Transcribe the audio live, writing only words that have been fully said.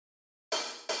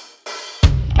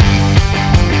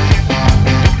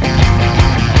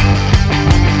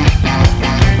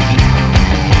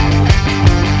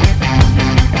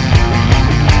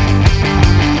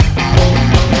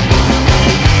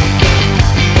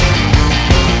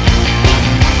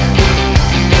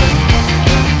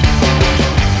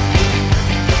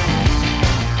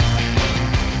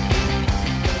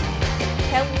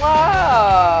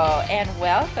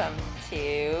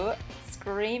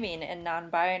Reclaiming and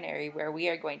Non-Binary, where we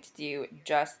are going to do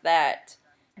just that.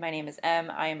 My name is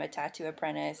Em. I am a tattoo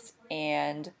apprentice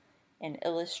and an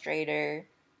illustrator,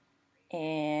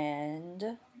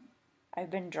 and I've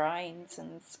been drawing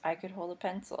since I could hold a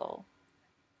pencil.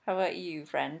 How about you,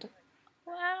 friend?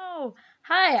 Wow.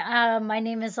 Hi, my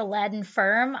name is Aladdin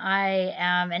Firm. I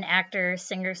am an actor,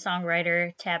 singer,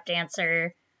 songwriter, tap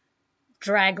dancer,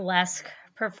 draglesque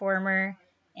performer,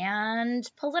 and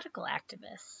political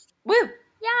activist. Woo!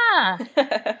 Yeah.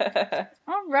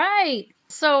 All right.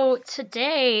 So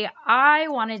today I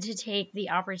wanted to take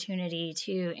the opportunity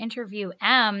to interview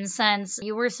Em since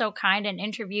you were so kind and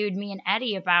interviewed me and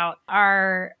Eddie about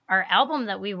our album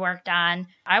that we worked on.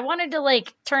 I wanted to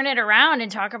turn it around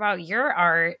and talk about your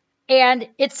art. And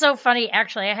it's so funny,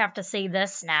 actually, I have to say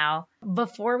this now.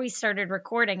 Before we started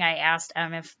recording, I asked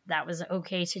Em if that was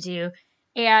okay to do.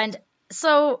 And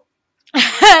so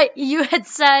you had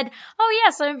said, "Oh,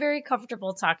 yes, I'm very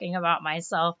comfortable talking about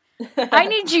myself." I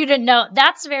need you to know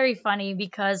that's very funny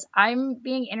because I'm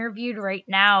being interviewed right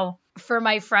now for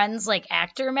my friend's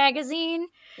actor magazine.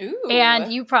 Ooh.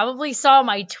 And you probably saw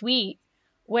my tweet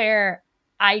where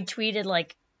I tweeted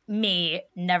me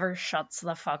never shuts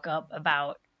the fuck up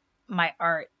about my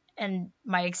art and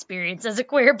my experience as a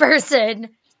queer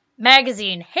person.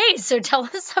 Magazine, hey, so tell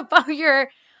us about your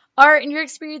art and your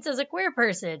experience as a queer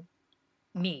person.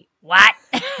 Me. What?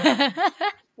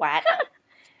 What?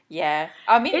 Yeah.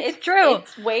 I mean, It's true.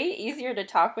 It's way easier to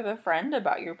talk with a friend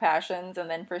about your passions and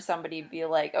then for somebody to be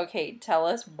like, okay, tell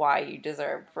us why you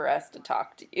deserve for us to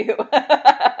talk to you.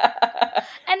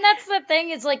 And that's the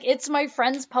thing, is it's my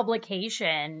friend's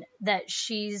publication that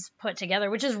she's put together,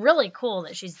 which is really cool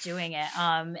that she's doing it.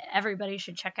 Everybody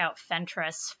should check out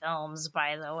Fentress Films,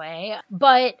 by the way.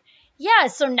 But yeah,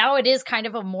 so now it is kind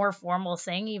of a more formal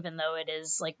thing, even though it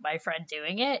is my friend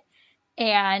doing it.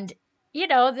 And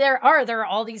there are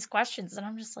all these questions, and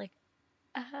I'm just like,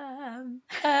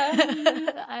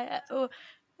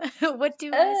 what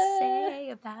do I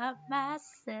say about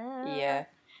myself?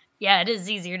 Yeah, it is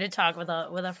easier to talk with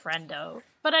a friendo.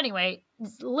 But anyway,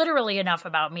 it's literally enough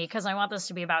about me because I want this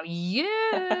to be about you.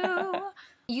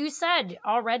 You said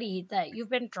already that you've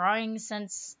been drawing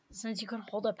since you could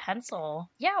hold a pencil.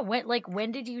 Yeah,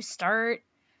 when did you start?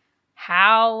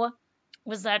 How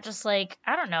was that? Just I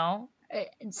don't know.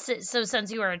 So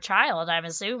since you were a child, I'm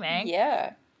assuming.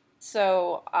 Yeah.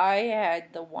 So I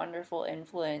had the wonderful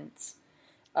influence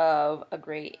of a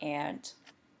great aunt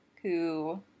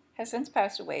who has since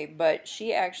passed away, but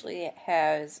she actually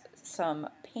has some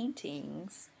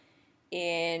paintings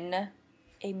in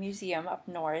a museum up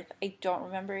north. I don't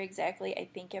remember exactly. I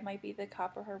think it might be the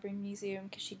Copper Harbor Museum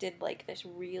because she did this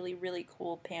really, really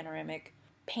cool panoramic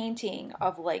painting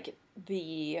of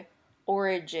the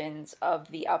origins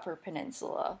of the Upper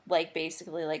Peninsula.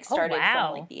 Basically started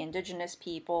from the indigenous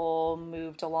people,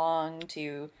 moved along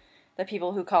to the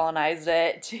people who colonized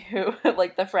it, to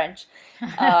the French,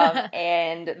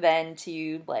 and then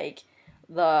to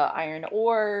the iron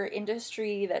ore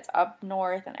industry that's up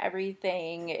north and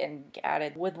everything, and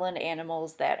added woodland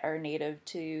animals that are native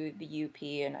to the UP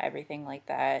and everything like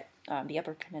that, the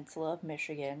Upper Peninsula of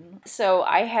Michigan. So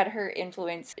I had her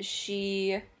influence.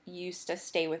 She used to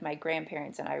stay with my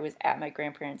grandparents, and I was at my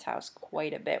grandparents' house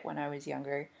quite a bit when I was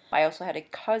younger. I also had a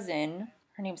cousin,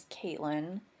 her name's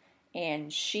Caitlin,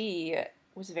 and she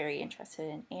was very interested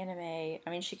in anime. I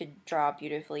mean, she could draw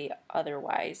beautifully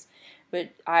otherwise, but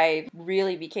I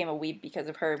really became a weeb because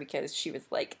of her, because she was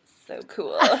so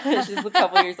cool. She's a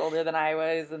couple years older than I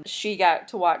was, and she got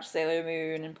to watch Sailor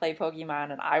Moon and play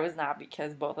Pokemon, and I was not,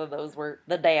 because both of those were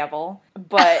the devil.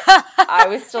 But I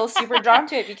was still super drawn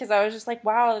to it because I was just like,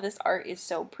 wow, this art is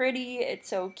so pretty. It's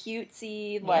so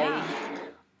cutesy.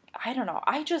 I don't know.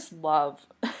 I just love,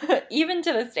 even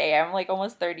to this day, I'm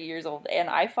almost 30 years old, and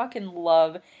I fucking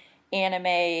love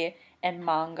anime and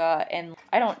manga, and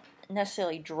I don't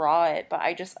necessarily draw it, but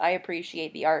I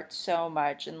appreciate the art so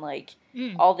much, and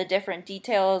all the different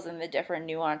details and the different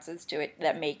nuances to it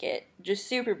that make it just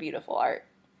super beautiful art.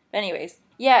 But anyways,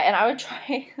 yeah, and I would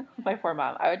try, my poor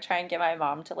mom, I would try and get my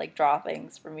mom to draw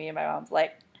things for me, and my mom's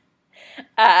like,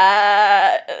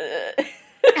 I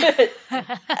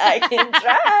can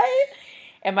try.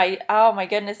 And oh my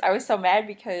goodness, I was so mad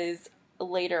because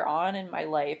later on in my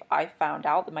life, I found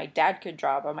out that my dad could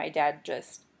draw, but my dad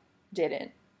just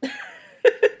didn't.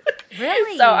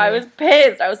 Really? So I was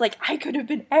pissed. I was like, I could have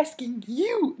been asking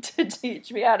you to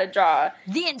teach me how to draw.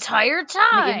 The entire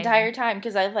time?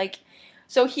 Because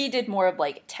so he did more of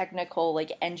technical,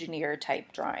 engineer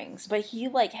type drawings, but he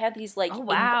had these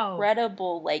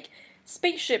incredible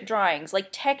spaceship drawings, like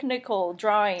technical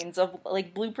drawings of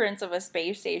like blueprints of a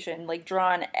space station, like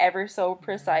drawn ever so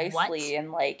precisely. What?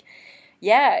 And like,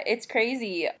 yeah, it's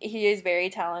crazy. He is very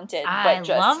talented, I but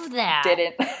just love that.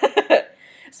 didn't.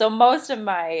 So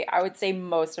I would say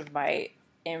most of my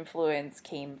influence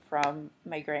came from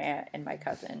my great aunt and my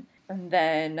cousin. And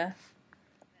then,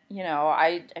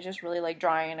 I just really like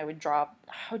drawing, and I would draw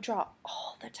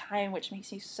all the time, which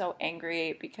makes me so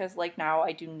angry because like now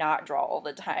I do not draw all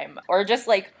the time. Or just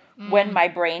like when my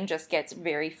brain just gets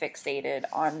very fixated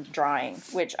on drawing,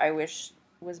 which I wish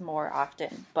was more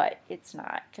often, but it's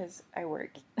not because I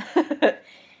work.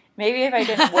 Maybe if I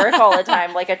didn't work all the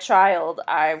time like a child,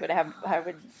 I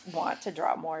would want to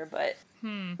draw more, but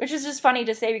which is just funny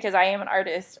to say because I am an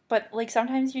artist, but like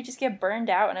sometimes you just get burned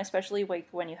out, and especially like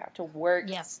when you have to work.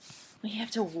 Yes. When you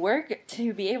have to work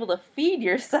to be able to feed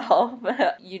yourself,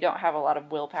 you don't have a lot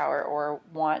of willpower or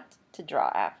want to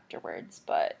draw afterwards.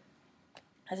 But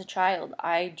as a child,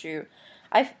 I drew.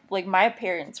 My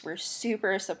parents were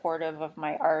super supportive of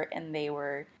my art, and they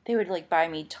would like buy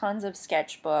me tons of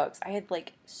sketchbooks. I had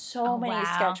like so many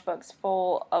sketchbooks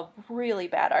full of really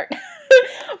bad art.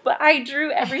 But I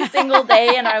drew every single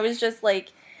day, and I was just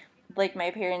like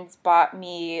my parents bought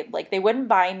me, like they wouldn't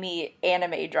buy me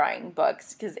anime drawing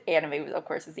books because anime of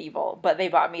course is evil, but they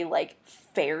bought me like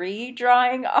fairy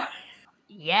drawing art.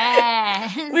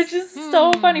 Yes. Which is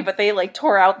so funny, but they like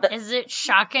tore out the... Is it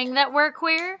shocking that we're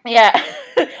queer? Yeah.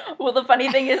 Well, the funny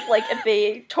thing is like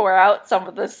they tore out some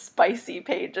of the spicy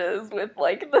pages with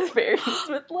like the fairies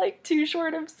with like too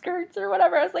short of skirts or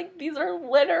whatever. I was like, these are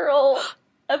literal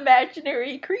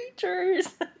imaginary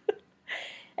creatures.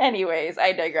 Anyways,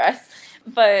 I digress.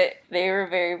 But they were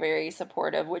very, very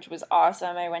supportive, which was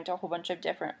awesome. I went to a whole bunch of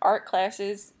different art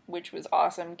classes, which was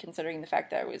awesome considering the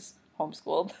fact that I was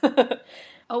homeschooled.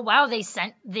 Oh wow, they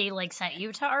sent you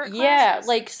to art classes? Yeah,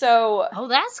 like so. Oh,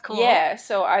 that's cool. Yeah,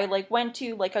 so I like went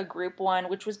to like a group one,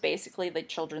 which was basically the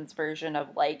children's version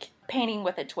of like painting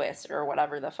with a twist or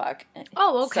whatever the fuck.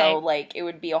 Oh, okay. So like it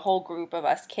would be a whole group of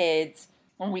us kids,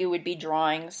 and we would be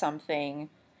drawing something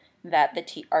that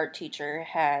the art teacher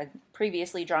had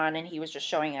previously drawn, and he was just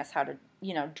showing us how to,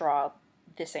 draw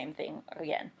the same thing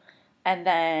again. And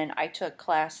then I took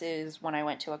classes when I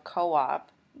went to a co-op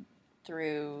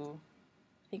through,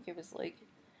 I think it was like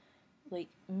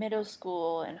middle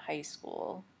school and high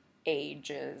school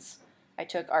ages. I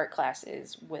took art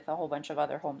classes with a whole bunch of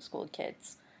other homeschooled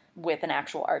kids with an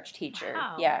actual art teacher.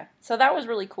 Wow. Yeah. So that was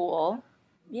really cool.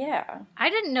 Yeah. I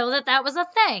didn't know that was a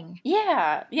thing.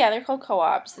 Yeah. Yeah, they're called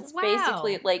co-ops. It's Wow.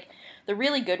 basically like the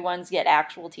really good ones get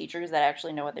actual teachers that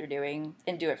actually know what they're doing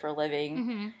and do it for a living.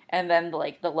 Mm-hmm. And then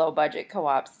like the low budget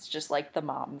co-ops, it's just like the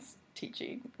moms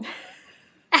teaching.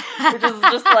 Which is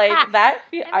just like that.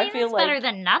 I feel it's like better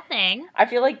than nothing. I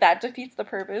feel like that defeats the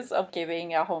purpose of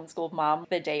giving a homeschooled mom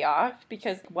the day off,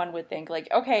 because one would think like,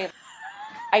 okay,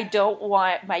 I don't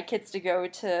want my kids to go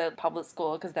to public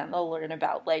school because then they'll learn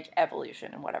about like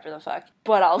evolution and whatever the fuck.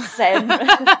 But I'll send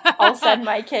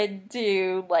my kid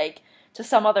to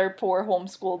some other poor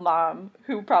homeschooled mom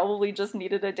who probably just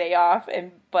needed a day off,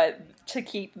 but to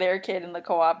keep their kid in the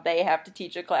co-op, they have to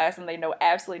teach a class and they know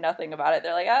absolutely nothing about it.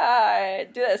 They're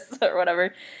like, do this or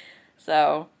whatever.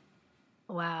 So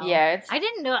wow. Yeah, I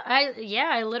didn't know.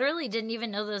 I literally didn't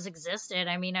even know those existed.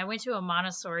 I mean, I went to a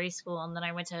Montessori school and then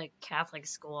I went to Catholic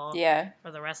school. Yeah.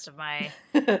 For the rest of my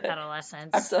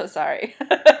adolescence. I'm so sorry.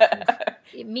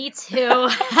 Me too.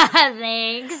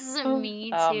 Thanks.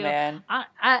 Me too. Oh man.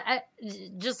 I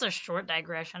just a short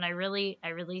digression. I really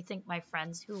think my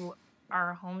friends who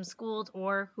are homeschooled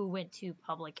or who went to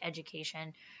public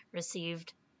education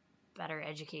received better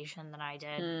education than I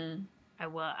did.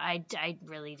 I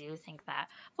really do think that.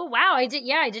 But wow, I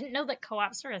didn't know that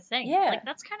co-ops are a thing. Yeah. Like,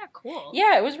 that's kind of cool.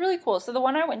 Yeah, it was really cool. So the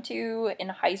one I went to in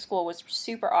high school was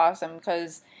super awesome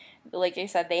because, like I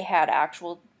said, they had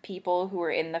actual people who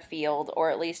were in the field,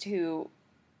 or at least who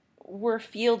were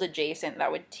field adjacent,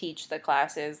 that would teach the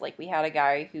classes. Like we had a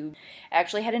guy who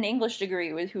actually had an English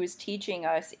degree who was teaching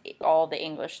us all the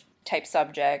English type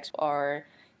subjects, or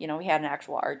we had an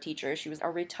actual art teacher. She was a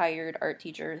retired art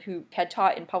teacher who had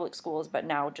taught in public schools, but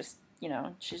now just,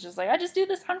 she's just like, I just do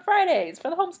this on Fridays for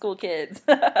the homeschool kids.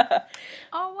 Oh,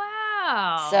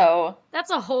 wow. So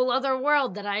that's a whole other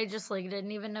world that I just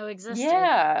didn't even know existed.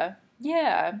 Yeah.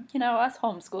 Yeah. Us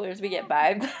homeschoolers, we get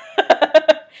by.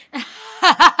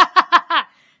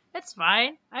 It's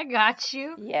fine. I got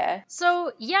you. Yeah.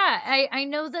 So, yeah, I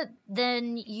know that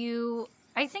then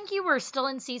I think you were still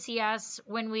in CCS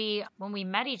when we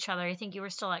met each other. I think you were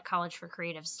still at College for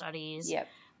Creative Studies. Yep.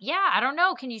 Yeah, I don't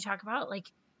know. Can you talk about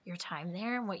your time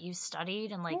there and what you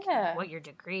studied and what your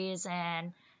degree is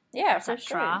in? Yeah, What's for up,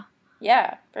 sure. Tra?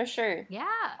 Yeah, for sure. Yeah.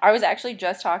 I was actually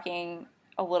just talking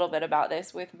a little bit about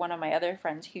this with one of my other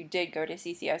friends who did go to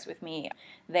CCS with me.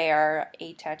 They are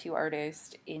a tattoo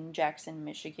artist in Jackson,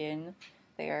 Michigan.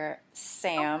 They are Oh,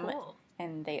 Sam, cool.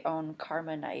 and they own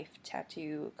Karma Knife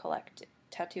Tattoo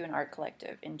and Art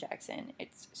Collective in Jackson.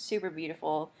 It's super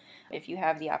beautiful. If you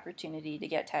have the opportunity to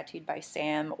get tattooed by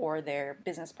Sam or their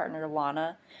business partner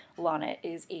Lana, Lana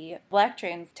is a black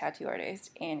trans tattoo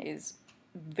artist and is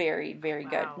very, very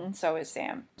good. Wow. And so is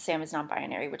Sam. Sam is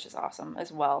non-binary, which is awesome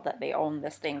as well that they own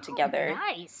this thing Oh, together.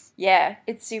 nice. Yeah,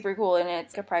 it's super cool, and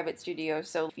it's a private studio,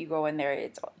 so if you go in there,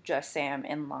 it's just Sam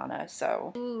and Lana,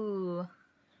 so Ooh.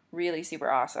 really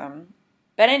super awesome.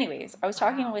 But anyways, I was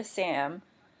talking Wow. with Sam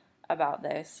about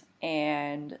this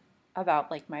and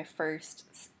about like my first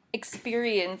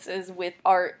experiences with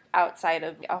art outside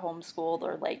of a homeschooled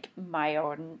or like my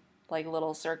own like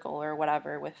little circle or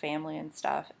whatever with family and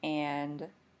stuff. And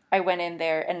I went in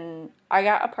there and I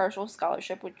got a partial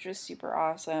scholarship, which was super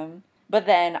awesome. But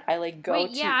then I like go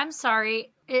Wait, yeah, to I'm sorry.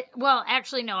 Well,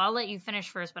 actually, no, I'll let you finish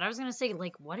first, but I was going to say,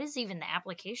 like, what is even the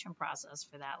application process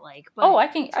for that like? oh, But I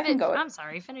can go. I'm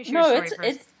sorry, finish your No, story first.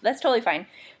 it's that's totally fine.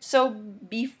 So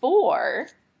before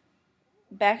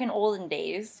back in olden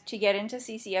days, to get into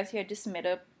CCS, you had to submit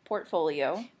a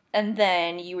portfolio, and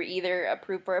then you were either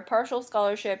approved for a partial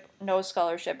scholarship, no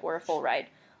scholarship, or a full ride.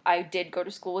 I did go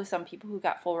to school with some people who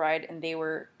got full ride, and they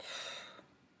were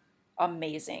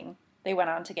amazing. They went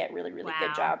on to get really, really good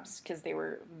Wow. jobs because they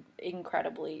were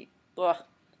incredibly,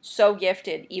 so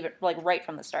gifted, even like right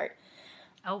from the start.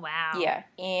 Oh, wow. Yeah,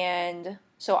 and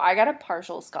so I got a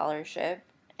partial scholarship,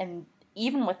 and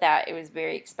even with that, it was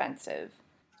very expensive.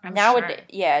 I'm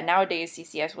sure. Nowadays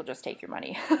CCS will just take your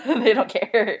money. They don't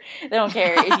care. They don't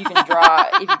care if you can draw.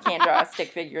 If you can't draw a stick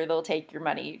figure, they'll take your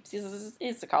money.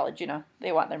 It's a college,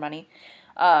 they want their money.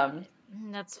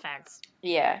 That's facts.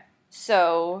 Yeah.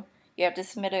 So you have to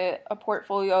submit a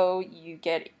portfolio. You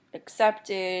get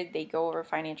accepted. They go over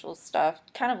financial stuff,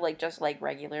 kind of like just like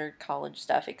regular college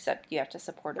stuff, except you have to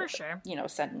support For it. sure.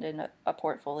 Send in a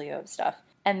portfolio of stuff.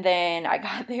 And then I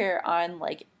got there on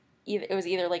like it was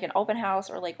either like an open house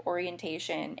or like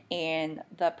orientation, and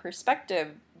the perspective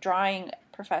drawing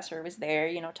professor was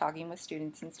there, talking with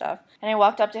students and stuff. And I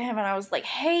walked up to him and I was like,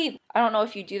 "Hey, I don't know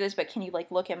if you do this, but can you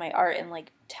like look at my art and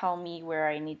like tell me where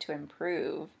I need to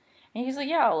improve?" And he's like,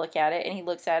 "Yeah, I'll look at it." And he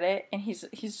looks at it and he's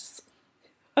just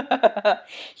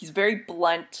he's very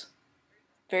blunt,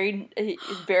 very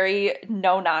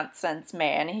no nonsense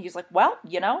man. And he's like, "Well,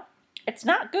 it's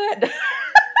not good."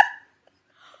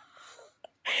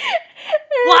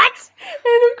 What?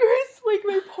 And of course, like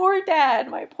my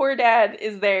poor dad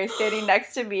is there standing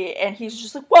next to me, and he's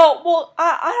just like, well,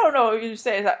 I don't know if you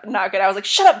say that not good. I was like,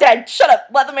 "Shut up, Dad, shut up,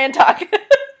 let the man talk."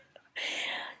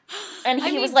 And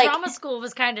he was like, drama school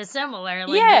was kind of similar.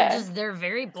 Like, yeah, they're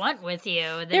very blunt with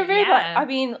you. they're very blunt. I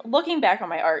mean, looking back on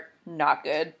my art, not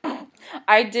good.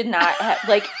 I did not have,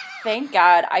 thank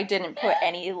God I didn't put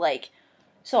any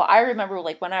so I remember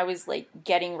when I was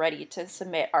getting ready to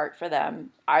submit art for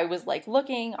them, I was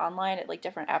looking online at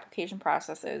different application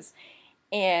processes,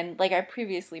 and like I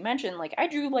previously mentioned, I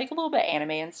drew a little bit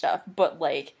anime and stuff, but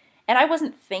and I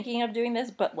wasn't thinking of doing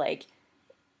this, but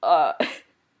uh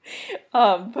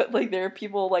there are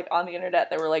people on the internet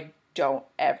that were like, "Don't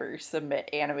ever submit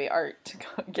anime art to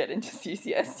get into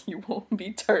CCS, you will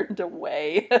be turned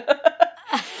away."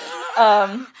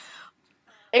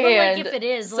 But if it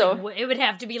is, it would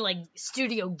have to be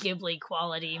Studio Ghibli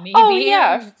quality, maybe. Oh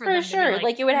yeah, for sure.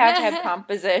 It would have to have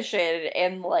composition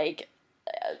and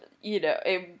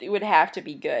it would have to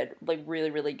be good,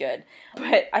 really, really good.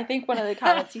 But I think one of the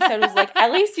comments he said was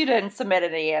 "At least you didn't submit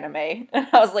any anime," and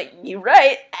I was like, "You're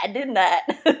right, I did not."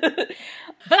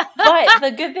 But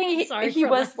the good thing he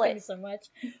was like, so much.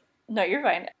 No, you're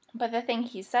fine. But the thing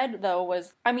he said though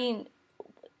was, I mean,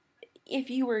 if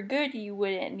you were good, you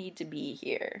wouldn't need to be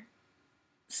here.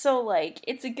 So,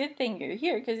 it's a good thing you're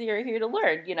here because you're here to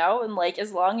learn, And,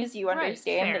 as long as you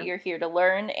understand that you're here to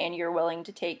learn and you're willing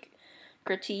to take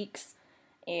critiques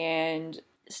and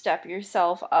step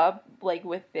yourself up,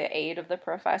 with the aid of the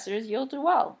professors, you'll do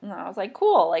well. And I was like,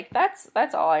 cool.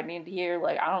 That's all I need to hear.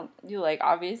 I don't do,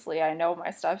 obviously, I know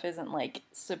my stuff isn't,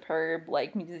 superb,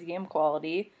 museum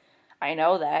quality. I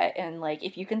know that. And,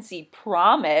 if you can see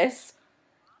promise,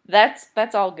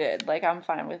 that's all good. I'm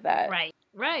fine with that.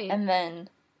 Right. And then,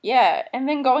 yeah, and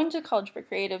then going to College for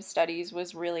Creative Studies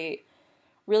was really,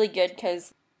 really good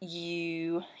because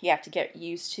you have to get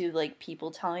used to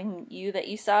people telling you that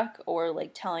you suck or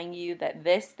telling you that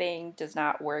this thing does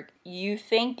not work. You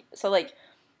think so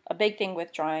a big thing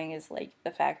with drawing is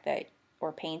the fact that,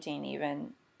 or painting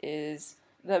even, is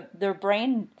their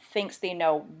brain thinks they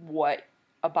know what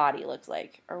a body looks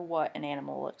like or what an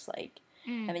animal looks like.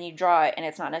 And then you draw it and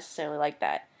it's not necessarily like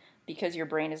that because your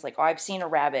brain is like, oh, I've seen a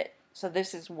rabbit, so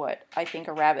this is what I think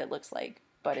a rabbit looks like.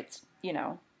 But it's,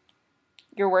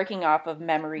 you're working off of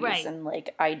memories Right. and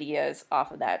like ideas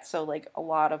off of that. So like a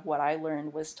lot of what I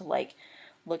learned was to like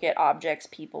look at objects,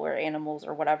 people or animals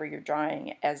or whatever you're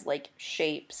drawing as like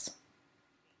shapes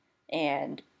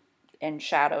and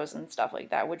shadows and stuff like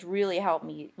that, which really helped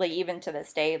me, like, even to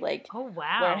this day, like, Oh,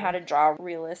 learn how wow. to draw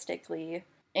realistically.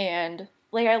 And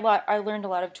like I learned a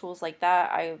lot of tools like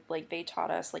that. They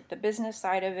taught us like the business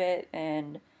side of it,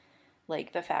 and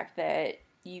like the fact that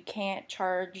you can't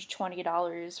charge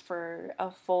 $20 for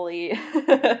a fully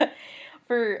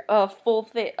for a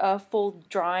full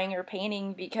drawing or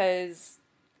painting, because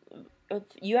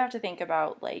you have to think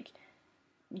about like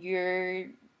your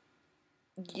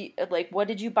like, what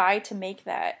did you buy to make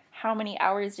that? How many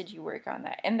hours did you work on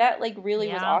that? And that like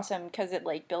really was Yeah. awesome because it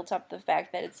like built up the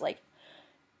fact that it's like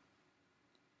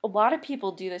a lot of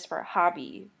people do this for a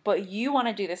hobby, but you want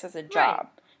to do this as a Right. job.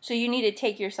 So you need to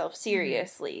take yourself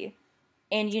seriously,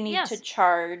 and you need to Yes.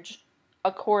 charge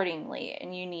accordingly,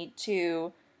 and you need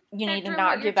to Factor in what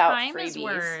not your give out time is freebies.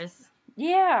 worth.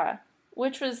 Yeah,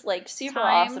 which was like super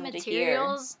Time, awesome to hear.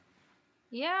 materials.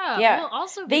 Yeah. Yeah. Well,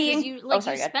 also They because in- you oh you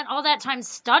sorry, God. spent all that time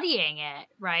studying it,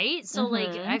 right? So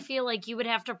like I Mhm. feel like you would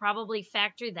have to probably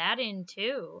factor that in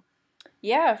too.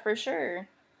 Yeah, for sure.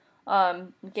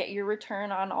 Get your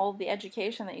return on all of the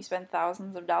education that you spent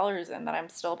thousands of dollars in that I'm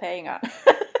still paying on.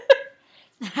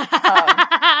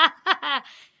 um,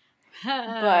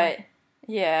 but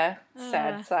yeah,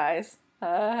 sad size.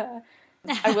 I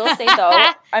will say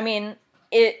though, I mean,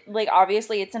 it like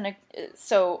obviously it's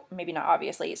so maybe not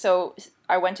obviously. So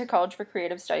I went to college for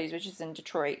creative studies, which is in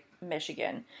Detroit,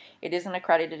 Michigan. It is an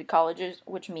accredited college,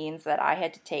 which means that I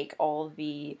had to take all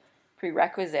the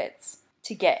prerequisites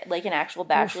to get like an actual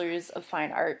bachelor's of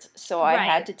fine arts. So I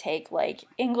had Right. to take like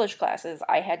English classes,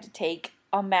 I had to take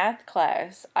a math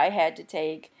class, I had to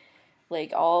take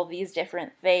like all these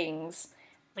different things.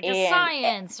 Like a And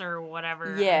science or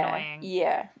whatever yeah, annoying.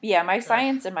 yeah, my Ugh.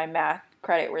 science and my math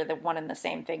credit were the one and the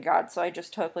same, thank God. So I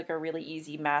just took like a really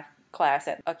easy math class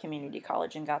at a community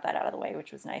college and got that out of the way,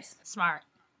 which was nice. Smart.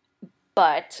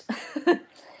 But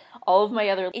all of my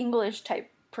other English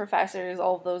type professors,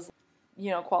 all of those,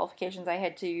 qualifications I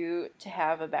had to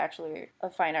have a Bachelor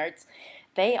of Fine Arts,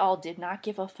 they all did not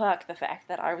give a fuck the fact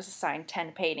that I was assigned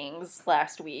 10 paintings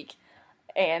last week.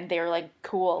 And they were like,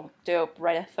 cool, dope,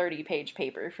 write a 30-page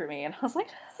paper for me. And I was like,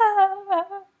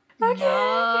 okay.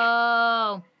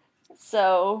 No.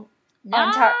 So,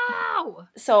 No.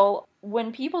 So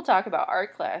when people talk about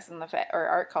art class and or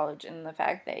art college and the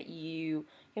fact that you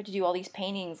have to do all these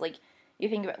paintings, like you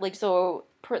think about like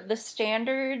the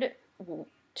standard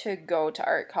to go to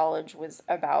art college was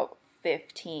about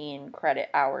 15 credit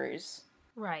hours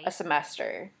Right. a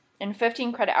semester. And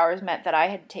 15 credit hours meant that I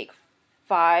had to take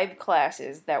 5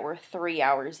 classes that were 3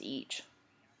 hours each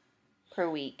per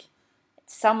week.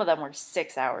 Some of them were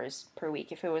 6 hours per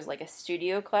week. If it was like a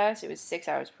studio class, it was 6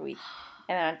 hours per week.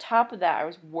 And then on top of that, I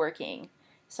was working,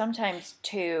 sometimes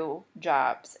 2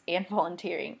 jobs and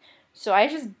volunteering. So I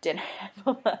just didn't have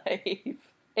a life.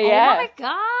 Yeah. Oh my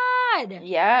God.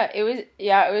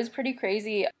 It was pretty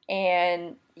crazy.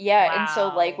 And yeah, Wow. And so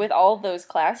like with all of those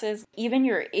classes, even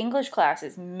your English class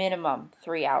is minimum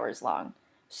 3 hours long.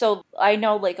 So I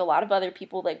know like a lot of other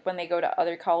people, like when they go to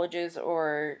other colleges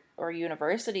or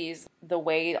universities, the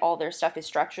way all their stuff is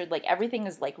structured, like everything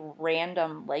is like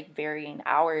random, like varying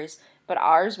hours. But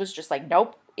ours was just like,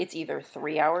 nope, it's either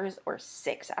 3 hours or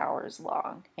 6 hours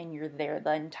long. And you're there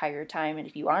the entire time. And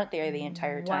if you aren't there the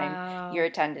entire time, your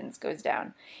attendance goes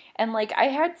down. And like I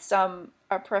had some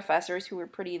professors who were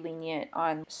pretty lenient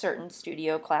on certain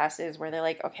studio classes where they're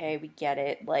like, okay, we get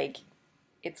it. Like,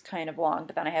 it's kind of long.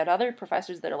 But then I had other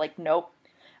professors that are like, nope,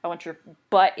 I want your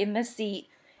butt in the seat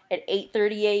at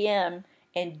 8:30 a.m.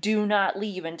 and do not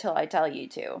leave until I tell you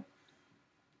to.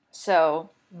 So,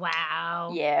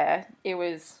 wow. Yeah, it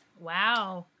was.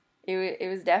 Wow. It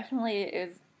was definitely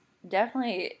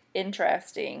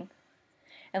interesting.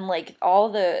 And like all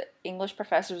the English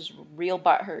professors real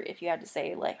butthurt if you had to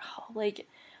say like, oh, like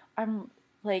I'm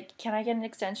like, can I get an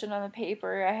extension on the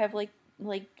paper? I have like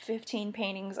 15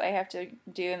 paintings I have to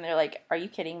do. And they're like, are you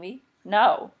kidding me?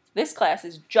 No, this class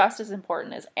is just as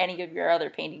important as any of your other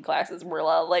painting classes. We're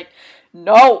all like,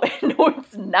 no, no,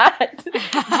 it's not.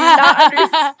 Do not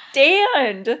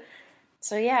understand.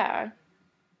 So yeah.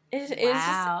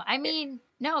 Wow. I mean,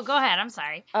 no, go ahead. I'm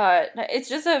sorry. It's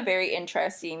just a very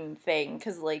interesting thing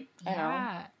because, like, I know,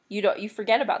 you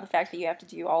forget about the fact that you have to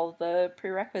do all the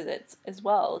prerequisites as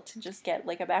well to just get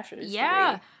like a bachelor's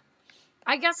Yeah. degree.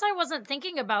 I guess I wasn't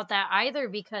thinking about that either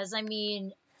because I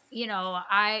mean,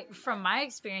 from my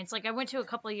experience, like I went to a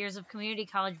couple of years of community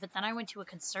college, but then I went to a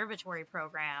conservatory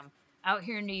program out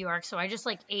here in New York. So I just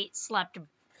like ate, slept,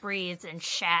 breathed, and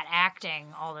shat acting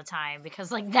all the time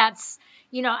because like that's,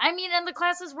 I mean, and the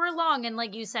classes were long and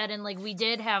like you said, and like we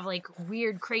did have like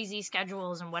weird, crazy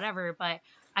schedules and whatever, but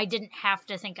I didn't have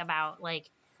to think about like,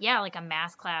 yeah, like a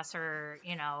math class or,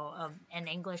 an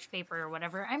English paper or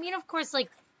whatever. I mean, of course,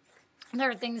 like, there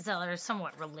are things that are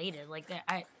somewhat related. Like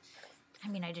I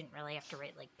mean, I didn't really have to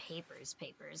write like papers.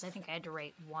 I think I had to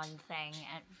write one thing,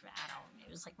 and I don't.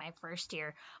 It was like my first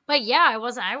year. But yeah, I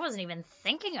wasn't even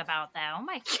thinking about that. Oh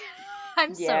my god,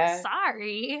 I'm so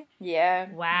sorry.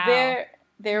 Yeah. Wow.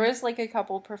 There was like a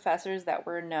couple professors that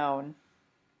were known.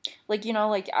 Like,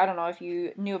 like I don't know if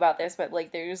you knew about this, but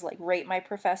like there's like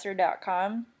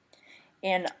ratemyprofessor.com.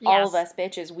 And all of us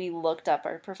bitches, we looked up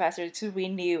our professors because we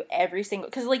knew every single...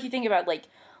 Because, like, you think about, like,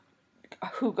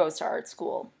 who goes to art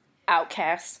school?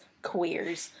 Outcasts,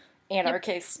 queers,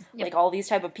 anarchists, like, all these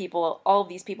type of people. All of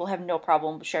these people have no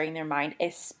problem sharing their mind,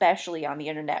 especially on the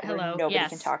internet where nobody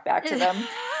can talk back to them.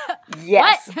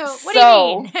 Yes. What do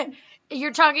you mean?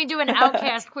 You're talking to an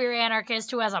outcast queer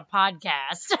anarchist who has a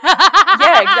podcast.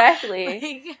 Yeah,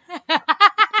 exactly.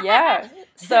 Yeah.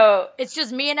 So it's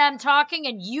just me and them talking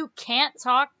and you can't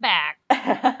talk back.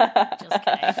 Just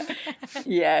kidding.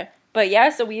 Yeah. But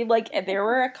yeah, so we like there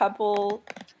were a couple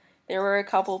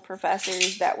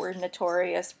professors that were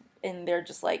notorious, and they're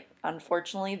just like,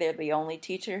 unfortunately, they're the only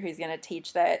teacher who's going to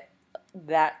teach that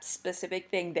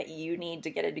specific thing that you need to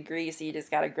get a degree, so you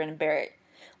just got to grin and bear it.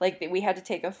 Like, we had to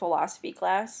take a philosophy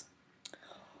class.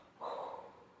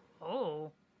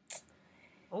 Oh.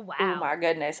 Oh, wow. Oh, my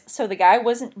goodness. So the guy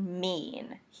wasn't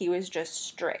mean. He was just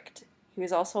strict. He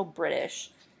was also British.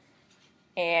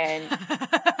 And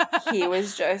he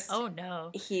was just... Oh, no.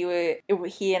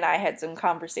 He and I had some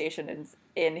conversation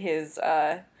in his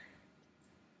office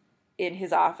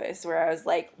where I was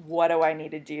like, what do I need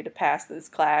to do to pass this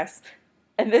class?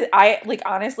 And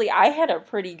honestly, I had a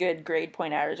pretty good grade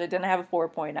point average. I didn't have a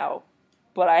 4.0,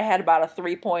 but I had about a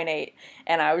 3.8.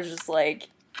 And I was just like...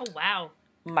 Oh, wow.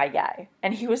 My guy.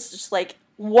 And he was just like,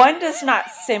 one does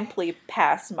not simply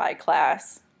pass my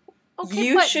class. Okay,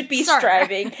 you should be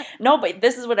striving. No, but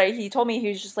this is what he told me. He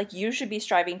was just like, you should be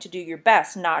striving to do your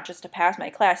best, not just to pass my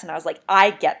class. And I was like,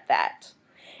 I get that.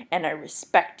 And I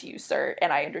respect you, sir.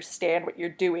 And I understand what you're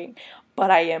doing. But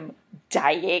I am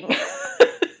dying.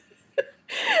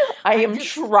 I am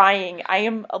trying. I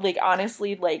am, like,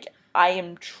 honestly, like, I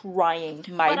am trying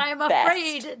my best. But I'm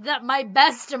afraid that my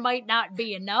best might not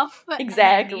be enough.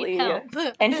 Exactly.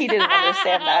 And he didn't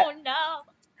understand that. Oh, no.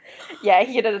 Yeah,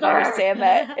 he didn't understand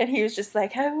that. And he was just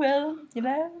like, oh, well,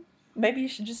 maybe you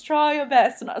should just try your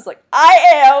best. And I was like, I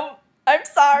am. I'm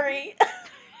sorry.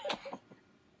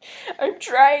 I'm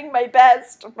trying my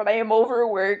best, but I am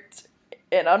overworked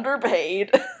and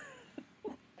underpaid.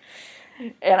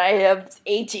 And I have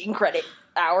 18 credit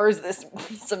hours this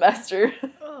semester.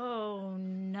 Oh,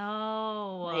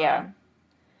 no. Yeah.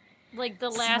 Like, the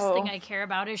last thing I care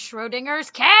about is Schrodinger's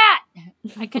cat.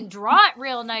 I can draw it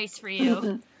real nice for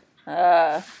you.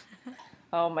 Oh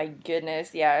my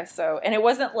goodness, yeah. So, and it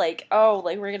wasn't like, oh,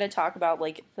 like, we're gonna talk about,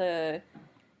 like, the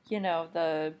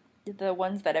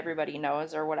ones that everybody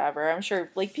knows or whatever. I'm sure,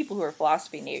 like, people who are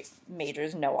philosophy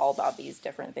majors know all about these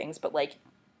different things, but, like,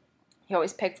 he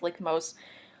always picked, like,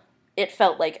 it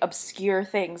felt like obscure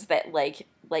things that, like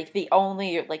the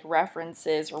only, like,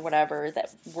 references or whatever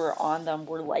that were on them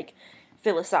were, like,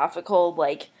 philosophical,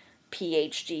 like,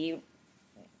 PhD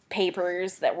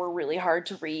papers that were really hard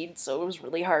to read, so it was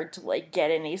really hard to, like,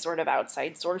 get any sort of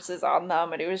outside sources on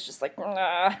them, and it was just like,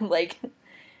 like,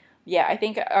 yeah, I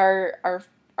think our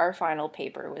final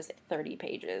paper was 30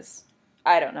 pages.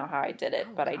 I don't know how I did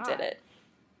it, but God. I did it.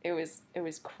 It was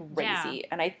crazy,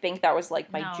 and I think that was,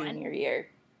 like, my junior year.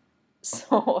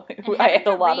 So I had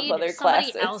a lot of other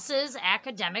classes. Somebody else's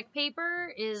academic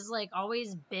paper is, like,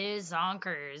 always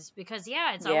bizonkers, because,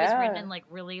 yeah, it's always written in, like,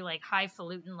 really, like,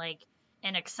 highfalutin, like,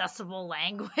 inaccessible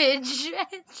language.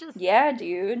 It's just... Yeah,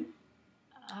 dude.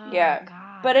 Oh, yeah.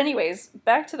 God. But anyways,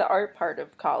 back to the art part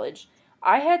of college.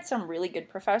 I had some really good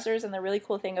professors, and the really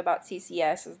cool thing about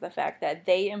CCS is the fact that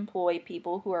they employ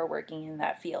people who are working in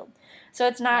that field. So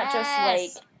it's not just, like...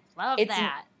 Love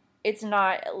that. It's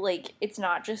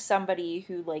not just somebody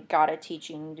who, like, got a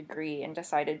teaching degree and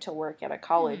decided to work at a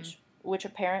college, which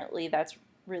apparently that's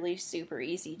really super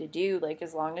easy to do. Like,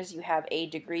 as long as you have a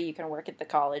degree, you can work at the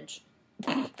college.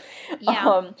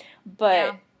 Yeah.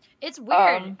 But It's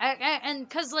weird. Um, And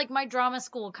because, like, my drama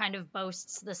school kind of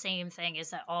boasts the same thing, is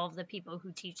that all of the people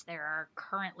who teach there are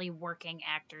currently working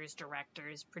actors,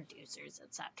 directors, producers,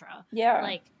 etc. yeah,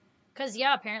 Like, because,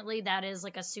 yeah, apparently that is,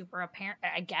 like, a super apparent,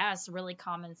 I guess, really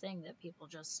common thing that people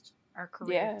just are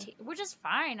career, yeah, which is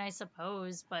fine, I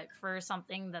suppose, but for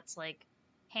something that's, like,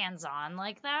 hands-on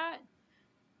like that,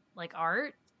 like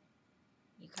art,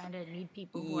 you kind of need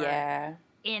people who are yeah,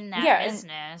 in that yeah, and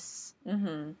business.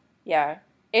 yeah.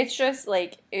 It's just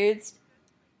like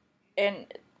and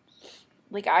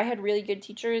like I had really good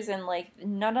teachers and like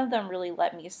none of them really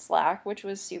let me slack, which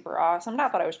was super awesome.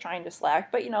 Not that I was trying to slack,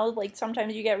 but you know, like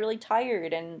sometimes you get really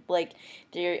tired and like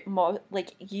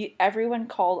everyone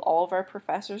called all of our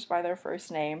professors by their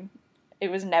first name. It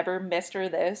was never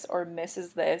Mr. This or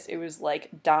Mrs. This. It was like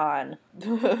Don,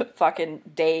 fucking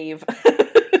Dave.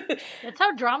 That's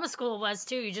how drama school was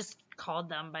too. You just called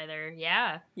them by their,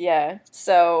 yeah. Yeah,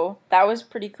 so that was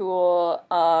pretty cool.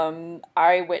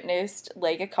 I witnessed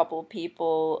like a couple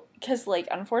people, because like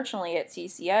unfortunately at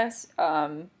CCS,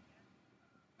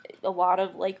 a lot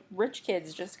of like rich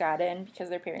kids just got in because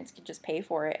their parents could just pay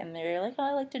for it, and they're like, "Oh,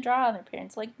 I like to draw," and their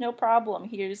parents like, "No problem.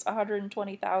 Here's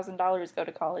 $120,000. Go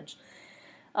to college."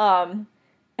 Um,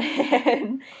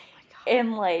 and Oh my and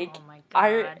god. Oh like my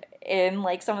I god. and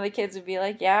like some of the kids would be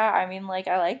like, "Yeah, I mean, like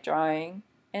I like drawing,"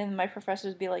 and my professors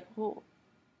would be like, "Well,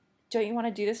 don't you want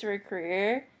to do this for a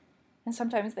career?" And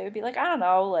sometimes they would be like, I don't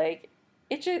know, like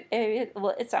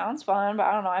it sounds fun, but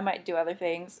I don't know, I might do other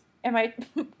things. And my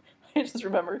I just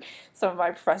remember some of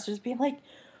my professors being like,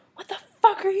 "What the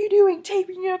fuck are you doing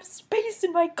taking up space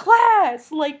in my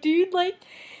class? Like, dude,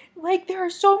 like there are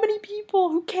so many people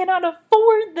who cannot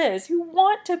afford this, who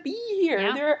want to be here.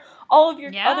 Yeah. There are all of your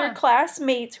other Yeah.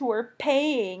 classmates who are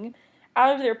paying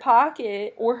out of their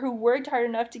pocket or who worked hard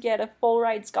enough to get a full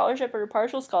ride scholarship or a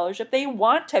partial scholarship. They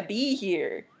want to be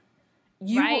here.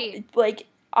 You Right. like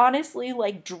honestly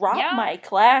like drop Yeah. my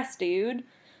class, dude.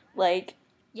 Like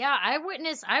Yeah, I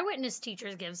witnessed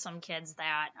teachers give some kids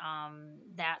that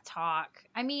talk.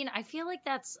 I mean, I feel like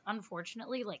that's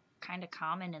unfortunately like kind of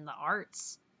common in the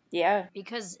arts yeah.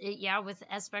 because yeah, with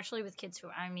especially with kids who,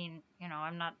 I mean,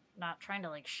 I'm not trying to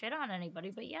like shit on anybody,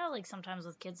 but yeah, like sometimes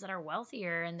with kids that are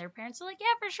wealthier and their parents are like,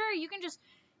 "Yeah, for sure, you can just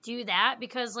do that,"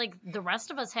 because like the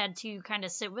rest of us had to kind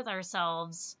of sit with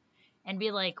ourselves and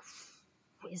be like,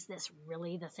 is this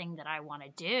really the thing that I want to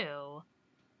do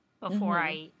before Mhm.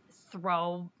 I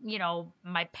throw,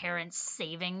 my parents'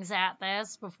 savings at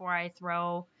this, before I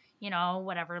throw,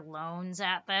 whatever loans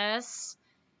at this.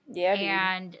 Yeah, dude.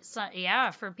 And so,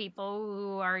 yeah, for people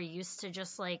who are used to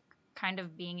just like kind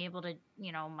of being able to,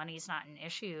 money's not an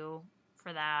issue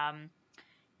for them.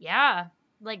 Yeah,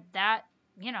 like that,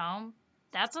 you know,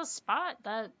 that's a spot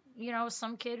that,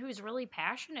 some kid who's really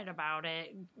passionate about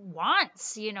it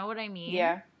wants, you know what I mean?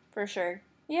 Yeah, for sure.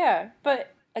 Yeah,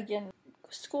 but again,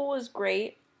 school is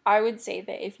great. I would say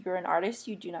that if you're an artist,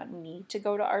 you do not need to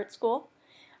go to art school.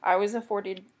 I was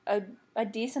afforded a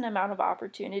decent amount of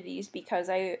opportunities because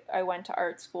I went to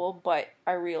art school, but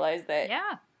I realized that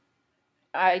Yeah.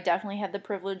 I definitely had the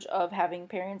privilege of having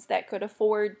parents that could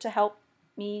afford to help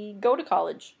me go to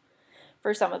college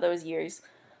for some of those years.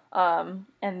 And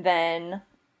then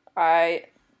I,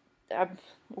 I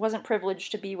wasn't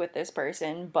privileged to be with this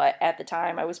person, but at the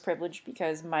time I was privileged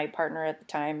because my partner at the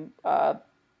time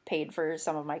paid for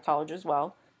some of my college as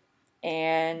well.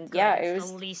 And Good. yeah, it It's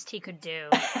the was. least he could do.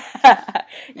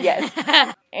 Yes.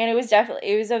 And it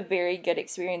was a very good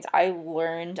experience. I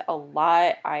learned a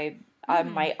lot. Hmm.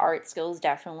 My art skills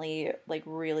definitely like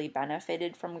really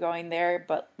benefited from going there.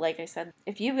 But like I said,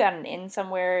 if you've gotten in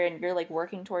somewhere and you're like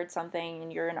working towards something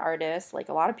and you're an artist, like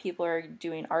a lot of people are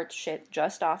doing art shit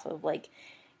just off of like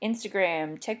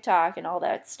Instagram, TikTok, and all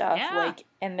that stuff. Yeah. Like,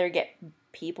 and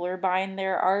people are buying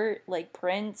their art, like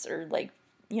prints or like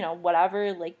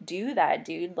whatever. Like, do that,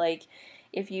 dude. Like,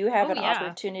 if you have Oh, an yeah.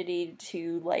 opportunity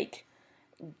to like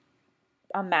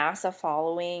amass a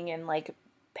following and like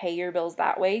pay your bills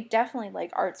that way, definitely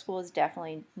like art school is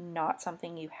definitely not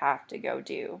something you have to go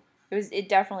do. It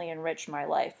definitely enriched my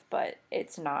life, but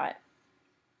it's not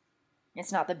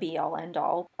the be all end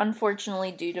all.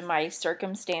 Unfortunately, due to my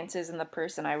circumstances and the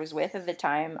person I was with at the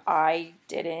time, I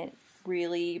didn't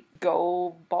really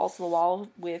go balls to the wall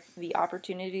with the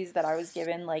opportunities that I was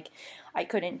given. Like, I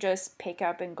couldn't just pick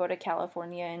up and go to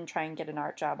California and try and get an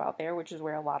art job out there, which is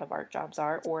where a lot of art jobs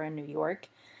are, or in New York.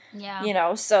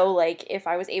 Yeah. So like if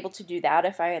I was able to do that,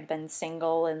 if I had been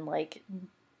single and like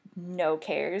no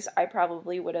cares, I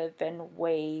probably would have been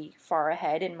way far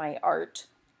ahead in my art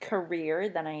career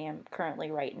than I am currently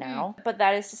right Hmm. now. But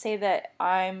that is to say that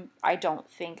I don't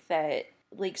think that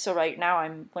like, so right now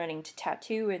I'm learning to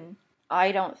tattoo, and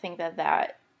I don't think that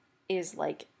that is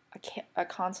like a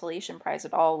consolation prize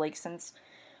at all. Like, since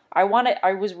I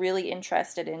was really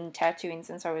interested in tattooing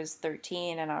since I was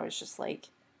 13, and I was just like,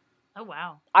 Oh,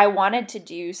 wow. I wanted to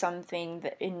do something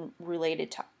that in related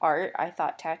to art. I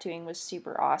thought tattooing was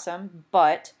super awesome,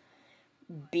 but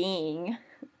being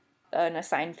an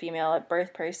assigned female at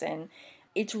birth person,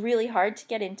 it's really hard to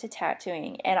get into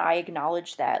tattooing, and I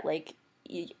acknowledged that like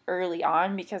early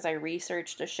on because I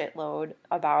researched a shitload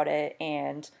about it,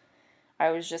 and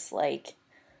I was just like,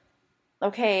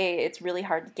 okay, it's really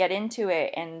hard to get into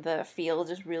it, and the field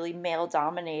is really male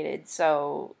dominated.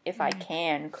 So if I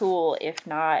can, cool. If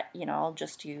not, I'll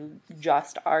just do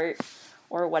just art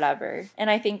or whatever. And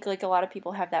I think like a lot of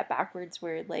people have that backwards,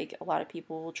 where like a lot of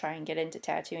people will try and get into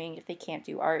tattooing if they can't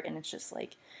do art, and it's just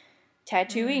like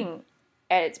tattooing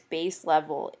at its base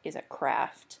level is a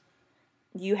craft.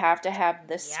 You have to have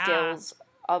the skills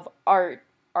of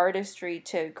artistry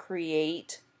to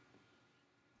create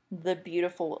the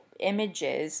beautiful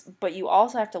images, but you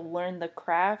also have to learn the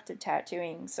craft of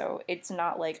tattooing. So it's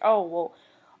not like, oh, well,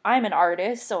 I'm an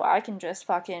artist, so I can just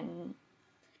fucking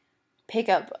pick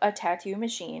up a tattoo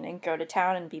machine and go to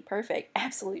town and be perfect.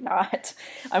 Absolutely not.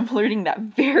 I'm learning that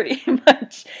very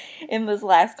much in this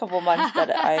last couple months that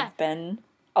I've been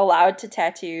allowed to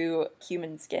tattoo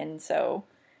human skin. So,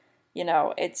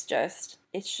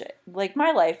 it's like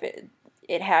my life,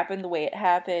 it happened the way it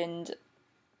happened.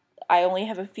 I only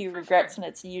have a few regrets, and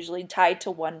it's usually tied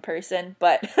to one person,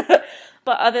 but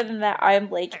but other than that, I'm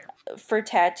like, for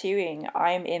tattooing,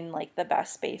 I'm in like the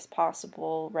best space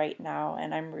possible right now,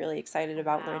 and I'm really excited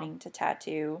about learning to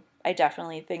tattoo. I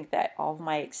definitely think that all of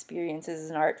my experiences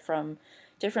in art from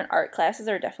different art classes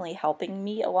are definitely helping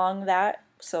me along that.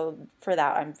 So for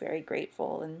that, I'm very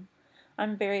grateful, and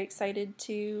I'm very excited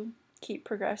to keep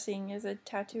progressing as a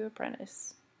tattoo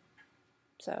apprentice.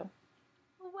 So.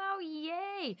 Wow,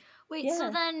 yay. Wait, Yeah.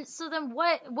 so then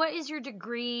what is your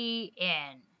degree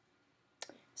in?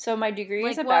 So my degree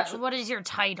is Like a bachelor. what is your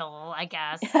title, I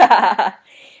guess?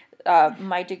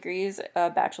 My degree is a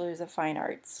bachelor's of fine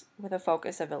arts with a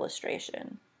focus of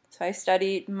illustration. So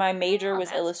my major Oh, was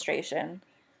that's cool. illustration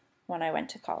when I went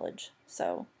to college.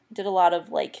 So I did a lot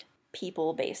of like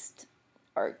people-based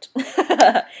art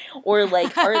or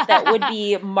like art that would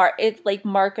be it's like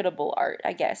marketable art,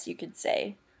 I guess you could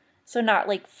say. So not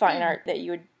like fine art that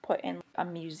you would put in a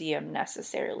museum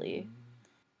necessarily.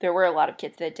 There were a lot of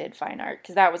kids that did fine art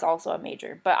because that was also a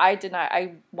major, but I did not.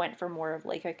 I went for more of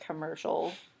like a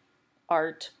commercial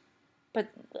art, but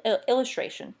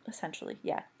illustration essentially.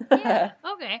 Yeah. Yeah,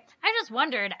 okay. I just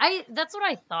wondered. That's what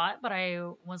I thought, but I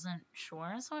wasn't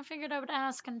sure, so I figured I would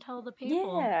ask and tell the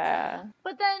people. Yeah.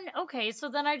 But then, okay, so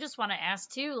then I just want to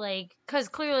ask too, like, because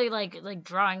clearly, like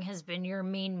drawing has been your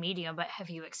main medium, but have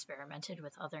you experimented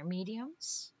with other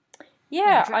mediums?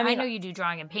 Yeah. Like, I I mean, know you do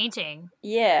drawing and painting.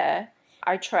 yeah.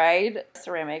 I tried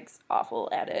ceramics, awful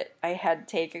at it. I had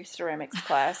to take a ceramics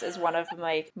class as one of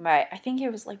my I think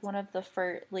it was like one of the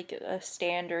first, like a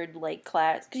standard like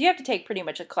class, because you have to take pretty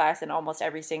much a class in almost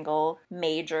every single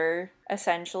major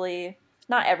essentially.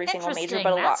 Not every single major,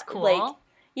 but Interesting. a That's lot. Like, cool.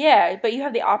 yeah, but you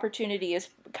have the opportunity as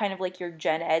kind of like your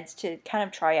gen eds to kind of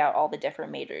try out all the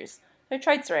different majors. So I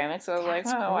tried ceramics, so I was like,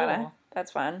 That's oh, why not? cool.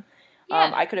 That's fun.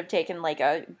 Yeah. I could have taken like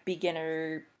a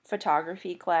beginner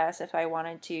photography class if I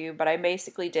wanted to, but I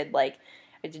basically did like,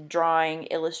 I did drawing,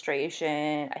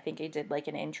 illustration. I think I did like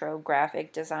an intro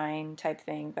graphic design type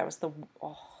thing. That was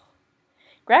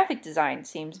graphic design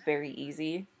seems very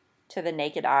easy to the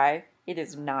naked eye. It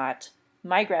is not.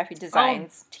 My graphic Oh.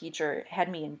 designs teacher had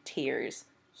me in tears.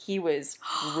 He was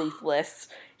ruthless.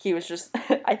 He was just,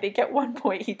 I think at one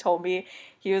point he told me,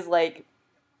 he was like,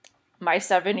 my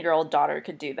 7-year-old daughter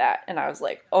could do that. And I was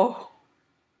like, oh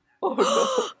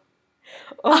no.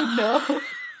 Oh no.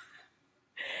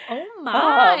 Oh Oh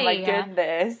my my.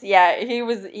 goodness. Yeah, he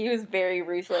was very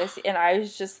ruthless, and I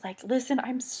was just like, "Listen,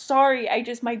 I'm sorry.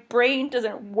 My brain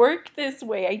doesn't work this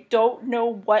way. I don't know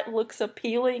what looks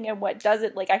appealing and what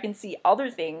doesn't. Like I can see other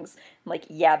things. I'm like,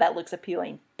 yeah, that looks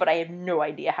appealing, but I have no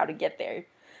idea how to get there.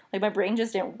 Like my brain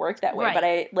just didn't work that way, but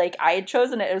Right. I had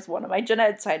chosen it as one of my gen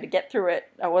eds, so I had to get through it.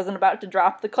 I wasn't about to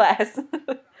drop the class.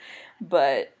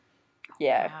 But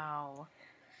yeah. Wow.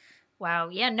 Wow.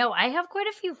 Yeah, no, I have quite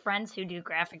a few friends who do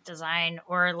graphic design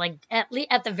or like at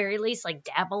the very least like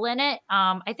dabble in it.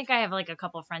 I think I have like a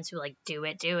couple of friends who like do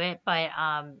it, but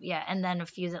yeah, and then a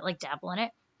few that like dabble in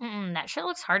it. That shit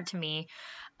looks hard to me.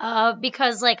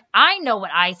 Because like I know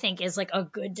what I think is like a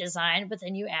good design, but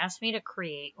then you ask me to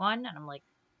create one and I'm like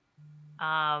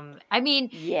I mean,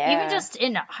 even Yeah. just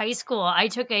in high school,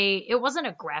 it wasn't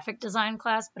a graphic design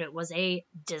class, but it was a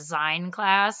design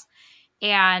class.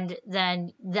 And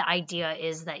then the idea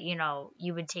is that,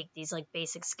 you would take these like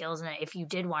basic skills, and if you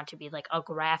did want to be like a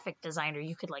graphic designer,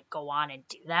 you could like go on and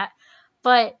do that.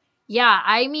 But yeah,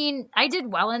 I mean, I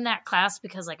did well in that class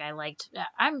because like I liked,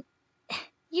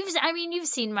 you've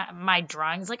seen my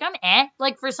drawings. Like I'm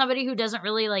like for somebody who doesn't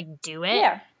really like do it,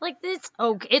 Yeah. like it's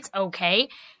okay.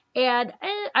 And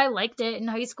I liked it in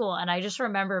high school, and I just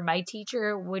remember my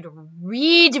teacher would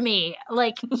read me.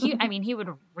 Like he would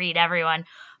read everyone,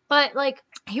 but like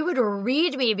he would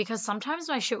read me because sometimes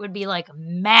my shit would be like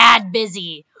mad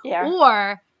busy Yeah.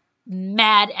 or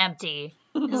mad empty.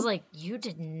 It's like, you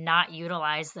did not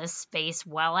utilize this space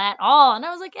well at all. And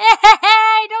I was like, hey,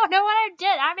 I don't know what I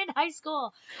did. I'm in high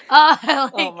school.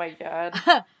 Oh my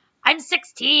God. I'm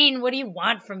 16. What do you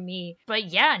want from me?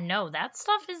 But yeah, no, that's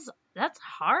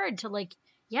hard to like,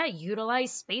 yeah,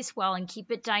 utilize space well and keep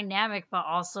it dynamic, but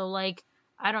also like,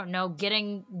 I don't know,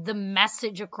 getting the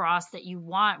message across that you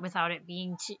want without it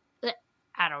being too,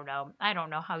 I don't know. I don't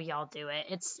know how y'all do it.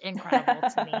 It's incredible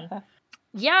to me.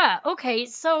 Yeah, okay.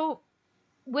 So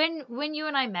when you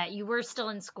and I met, you were still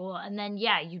in school, and then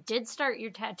yeah, you did start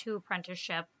your tattoo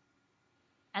apprenticeship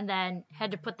and then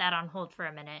had to put that on hold for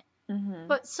a minute. Mm-hmm.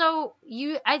 But so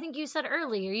I think you said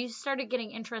earlier, you started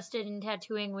getting interested in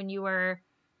tattooing when you were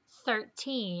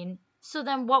 13. So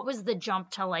then what was the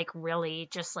jump to like really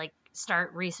just like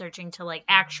start researching to like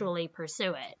actually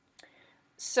pursue it?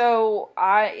 So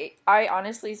I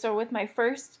honestly, so with my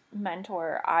first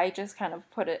mentor, I just kind of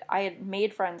I had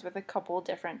made friends with a couple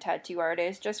different tattoo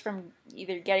artists just from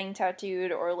either getting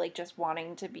tattooed or like just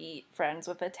wanting to be friends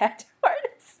with a tattoo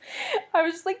artist. I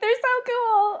was just like, they're so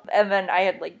cool. And then I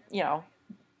had like,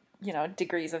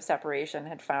 degrees of separation,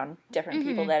 had found different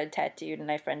people that had tattooed,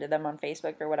 and I friended them on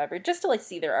Facebook or whatever, just to like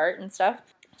see their art and stuff.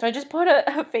 So I just put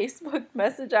a Facebook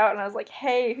message out, and I was like,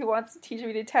 hey, who wants to teach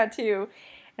me to tattoo?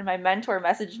 And my mentor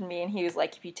messaged me, and he was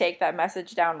like, if you take that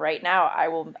message down right now, I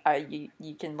will,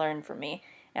 you can learn from me.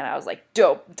 And I was like,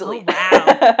 dope, delete.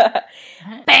 Oh,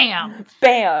 wow. Bam!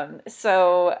 Bam!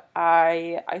 So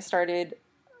I started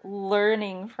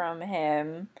learning from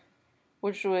him,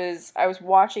 which was, I was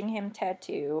watching him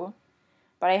tattoo,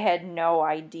 but I had no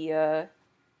idea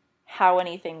how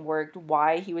anything worked,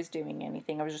 why he was doing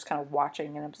anything. I was just kind of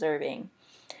watching and observing.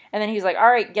 And then he's like, all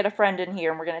right, get a friend in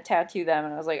here and we're going to tattoo them.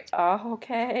 And I was like, oh,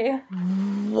 okay.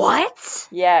 What?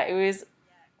 Yeah, it was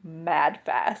mad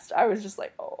fast. I was just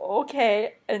like, oh,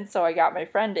 okay. And so I got my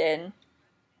friend in.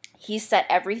 He set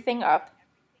everything up.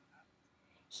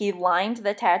 He lined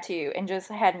the tattoo and just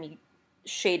had me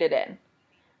shade it in.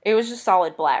 It was just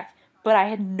solid black, but I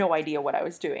had no idea what I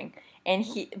was doing. And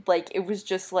he was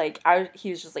just like, he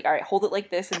was just like, all right, hold it like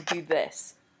this and do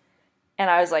this. And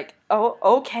I was like, oh,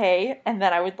 okay. And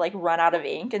then I would, like, run out of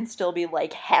ink and still be,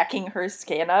 like, hacking her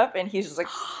skin up. And he's just like,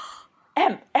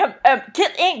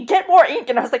 get ink, get more ink.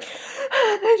 And I was like,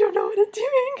 I don't know what I'm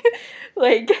doing.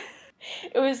 Like,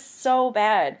 it was so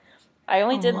bad.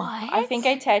 I think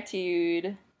I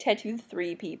tattooed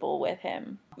 3 people with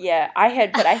him. Yeah,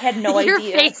 but I had no Your idea.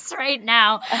 Your face right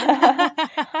now.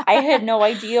 I had no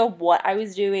idea what I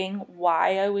was doing,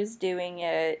 why I was doing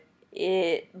it.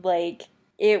 It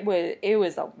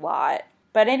was a lot.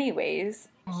 But anyways,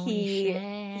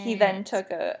 he then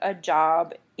took a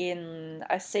job in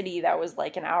a city that was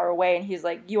like an hour away, and he's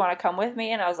like, you want to come with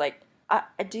me? And I was like,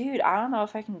 dude, I don't know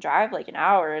if I can drive like an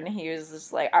hour. And he was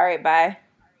just like, all right, bye.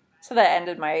 So that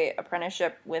ended my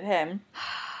apprenticeship with him.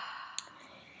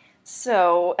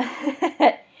 So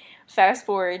fast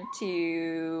forward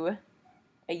to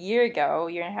a year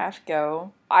and a half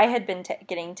ago, I had been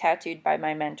getting tattooed by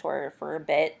my mentor for a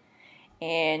bit,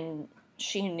 and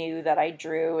she knew that I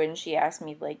drew, and she asked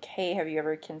me, like, hey, have you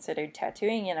ever considered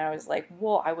tattooing? And I was like,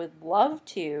 well, I would love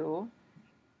to.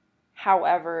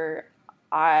 However,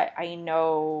 I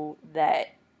know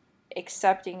that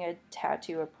accepting a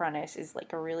tattoo apprentice is,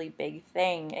 like, a really big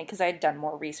thing, because I had done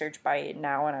more research by it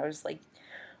now, and I was, like,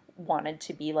 wanted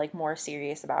to be, like, more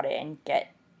serious about it and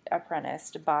get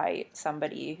apprenticed by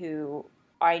somebody who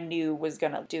I knew was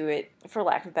gonna do it, for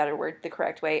lack of a better word, the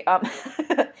correct way.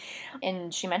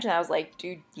 And she mentioned that. I was like,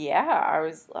 dude, yeah. I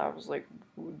was like,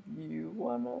 would you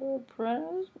wanna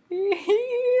apprentice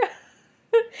me?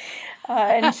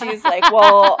 And she's like,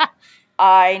 well,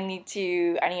 I need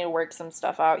to work some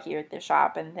stuff out here at the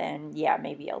shop, and then, yeah,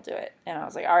 maybe I'll do it. And I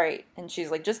was like, all right. And she's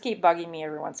like, just keep bugging me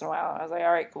every once in a while. And I was like,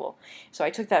 all right, cool. So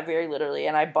I took that very literally,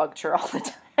 and I bugged her all the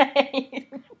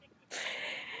time.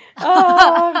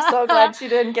 Oh, I'm so glad she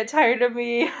didn't get tired of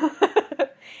me.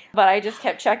 But I just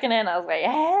kept checking in. I was like,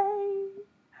 hey,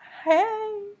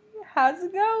 hey, how's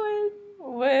it going?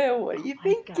 What are Oh you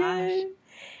my gosh. thinking?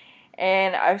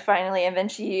 And then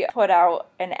she put out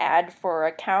an ad for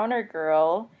a counter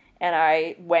girl, and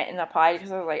I went and applied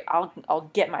because I was like, I'll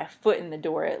get my foot in the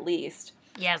door at least.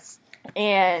 Yes.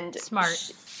 And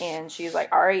Smart. she's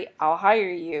like, all right, I'll hire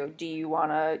you. Do you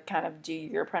want to kind of do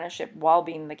your apprenticeship while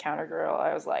being the counter girl?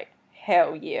 I was like,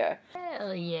 hell yeah.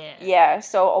 Hell yeah. Yeah,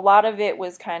 so a lot of it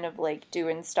was kind of like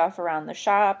doing stuff around the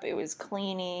shop. It was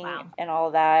cleaning Wow. and all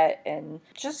that, and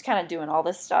just kind of doing all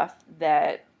this stuff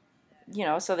that,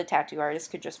 so the tattoo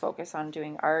artist could just focus on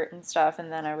doing art and stuff.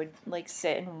 And then I would like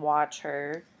sit and watch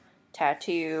her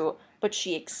tattoo, but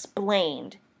she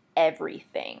explained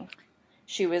everything.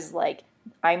 She was like,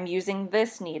 I'm using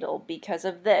this needle because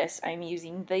of this. I'm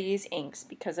using these inks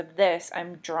because of this.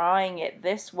 I'm drawing it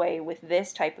this way with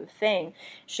this type of thing.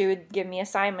 She would give me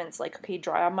assignments like, okay,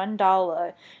 draw a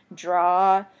mandala,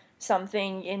 draw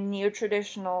something in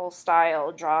neo-traditional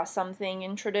style, draw something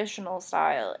in traditional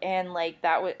style, and like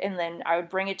that would, and then I would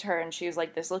bring it to her and she was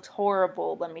like, this looks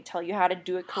horrible, let me tell you how to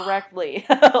do it correctly.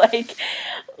 So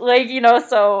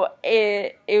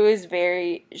it was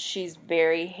she's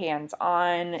very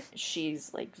hands-on,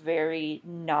 she's like very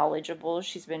knowledgeable,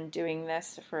 she's been doing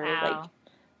this for Wow.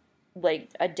 like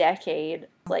a decade,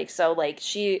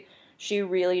 she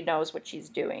really knows what she's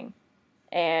doing.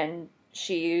 And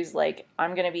she's like,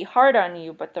 I'm going to be hard on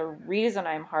you, but the reason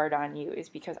I'm hard on you is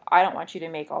because I don't want you to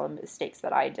make all the mistakes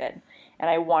that I did. And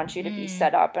I want you to be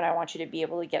set up, and I want you to be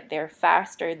able to get there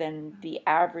faster than the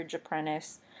average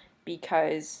apprentice,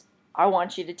 because I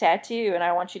want you to tattoo, and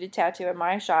I want you to tattoo at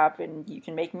my shop, and you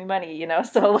can make me money,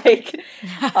 So,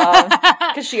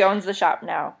 because she owns the shop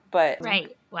now. But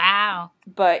Right. Wow.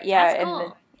 But yeah, That's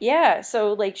cool.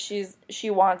 So like she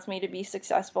wants me to be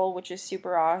successful, which is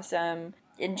super awesome.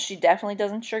 And she definitely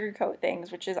doesn't sugarcoat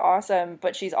things, which is awesome.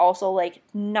 But she's also like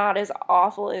not as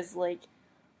awful as like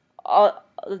uh,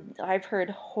 I've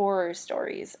heard horror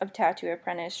stories of tattoo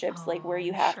apprenticeships, like where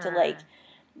you have to like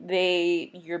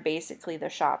you're basically the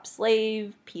shop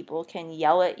slave. People can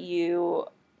yell at you,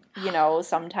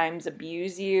 sometimes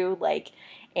abuse you,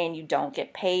 and you don't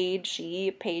get paid.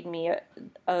 She paid me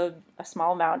a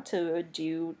small amount to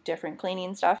do different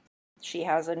cleaning stuff. She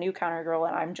has a new counter girl,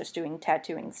 and I'm just doing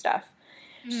tattooing stuff.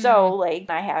 So,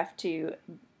 I have to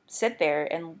sit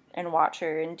there and watch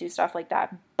her and do stuff like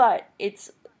that. But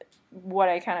it's what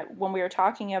I kind of, when we were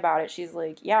talking about it, she's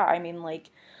like, yeah, I mean,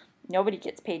 nobody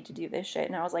gets paid to do this shit.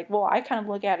 And I was like, well, I kind of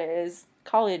look at it as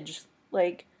college.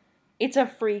 It's a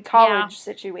free college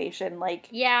situation.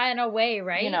 Yeah, in a way,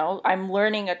 right? I'm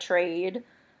learning a trade.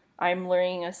 I'm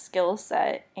learning a skill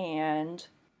set, and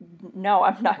no,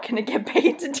 I'm not going to get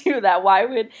paid to do that. Why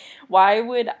would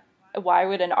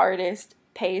an artist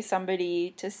pay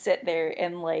somebody to sit there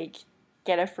and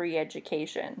get a free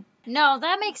education? No,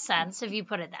 that makes sense if you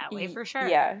put it that way, for sure.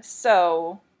 Yeah,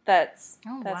 so that's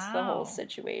wow. the whole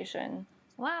situation.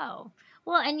 Wow.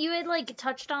 Well, and you had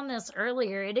touched on this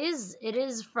earlier. It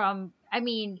is from, I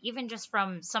mean, even just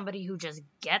from somebody who just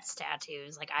gets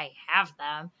tattoos, I have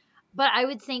them. But I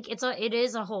would think it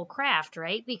is a whole craft,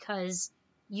 right? Because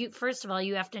first of all,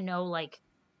 you have to know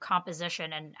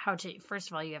composition and how to, first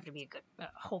of all, you have to be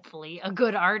hopefully a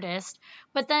good artist,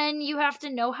 but then you have to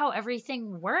know how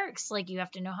everything works. You have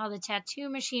to know how the tattoo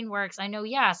machine works. I know,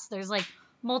 yes, there's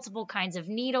multiple kinds of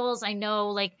needles. I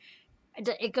know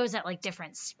it goes at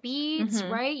different speeds,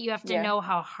 right? You have to know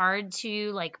how hard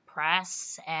to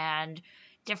press, and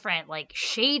different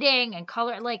shading and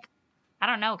color. I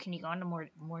don't know, can you go into more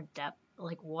depth?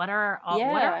 What are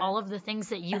all of the things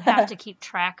that you have to keep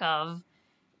track of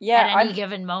at any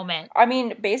given moment? I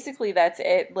mean, basically that's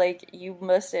it. You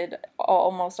listed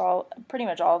pretty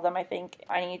much all of them. I think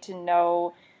I need to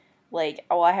know,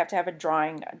 I have to have a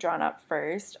drawing drawn up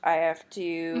first. I have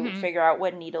to figure out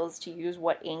what needles to use,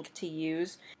 what ink to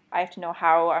use. I have to know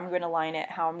how I'm going to line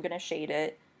it, how I'm going to shade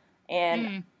it.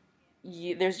 And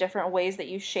there's different ways that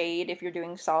you shade if you're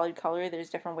doing solid color. There's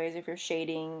different ways if you're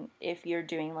shading, if you're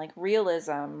doing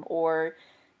realism or,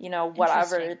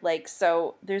 whatever.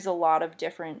 So there's a lot of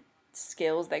different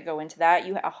skills that go into that.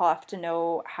 You have to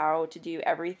know how to do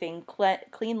everything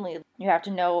cleanly. You have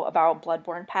to know about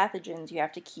bloodborne pathogens. You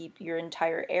have to keep your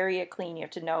entire area clean. You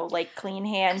have to know clean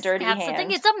hand, dirty hand. That's the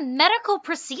thing. It's a medical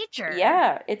procedure.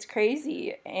 Yeah, it's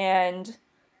crazy. And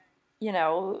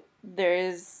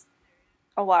there's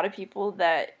a lot of people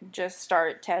that just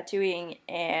start tattooing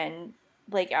and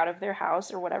out of their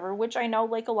house or whatever, which I know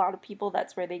a lot of people,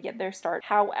 that's where they get their start.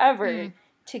 However,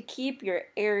 to keep your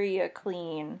area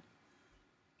clean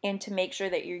and to make sure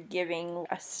that you're giving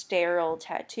a sterile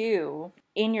tattoo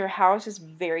in your house is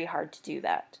very hard to do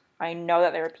that. I know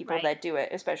that there are people Right. that do it,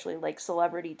 especially like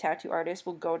celebrity tattoo artists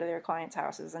will go to their clients'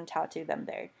 houses and tattoo them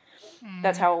there.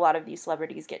 That's Mm. how a lot of these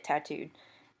celebrities get tattooed.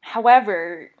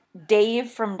 However, Dave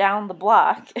from down the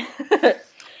block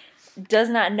does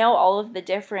not know all of the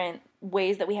different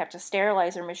ways that we have to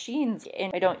sterilize our machines.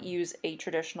 And I don't use a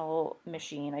traditional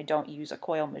machine. I don't use a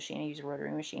coil machine. I use a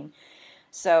rotary machine.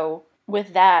 So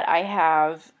with that, I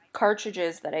have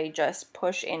cartridges that I just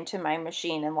push into my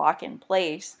machine and lock in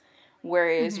place.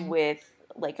 Whereas Mm-hmm. with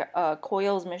like a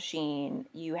coils machine,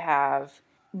 you have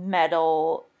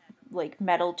metal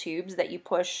metal tubes that you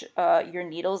push your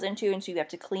needles into, and so you have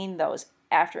to clean those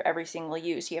after every single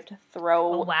use. Oh,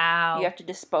 You wow. have to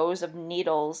dispose of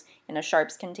needles in a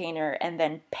sharps container and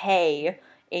then pay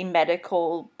a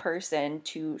medical person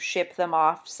to ship them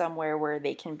off somewhere where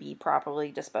they can be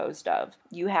properly disposed of.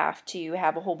 You have to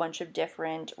have a whole bunch of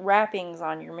different wrappings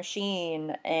on your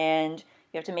machine, and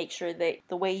you have to make sure that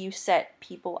the way you set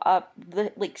people up,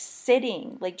 the like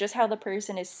sitting, like just how the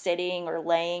person is sitting or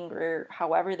laying or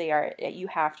however they are, you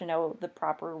have to know the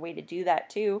proper way to do that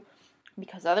too,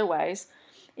 because otherwise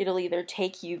it'll either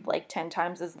take you like 10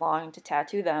 times as long to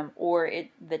tattoo them, or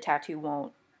the tattoo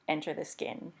won't enter the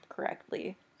skin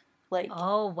correctly. Like,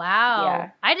 Oh, wow. yeah.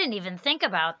 I didn't even think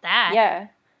about that. Yeah.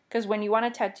 Because when you want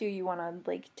to tattoo, you want to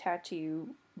like tattoo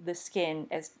the skin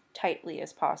as tightly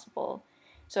as possible.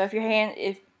 So if your hand,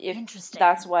 if that's Interesting.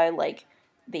 why like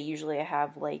they usually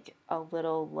have like a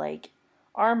little like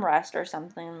armrest or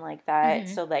something like that,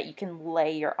 Mm-hmm. so that you can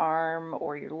lay your arm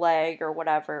or your leg or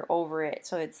whatever over it.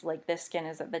 So it's like the skin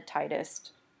is at the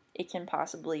tightest it can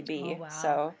possibly Oh, be. wow.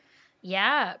 So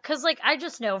Yeah, because like I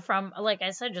just know from like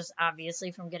I said, just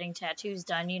obviously from getting tattoos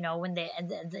done, when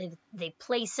they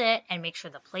place it and make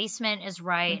sure the placement is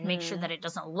right and make sure mm-hmm. that it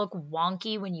doesn't look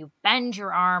wonky when you bend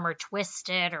your arm or twist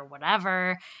it or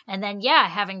whatever, and then yeah,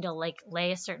 having to like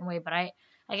lay a certain way. But I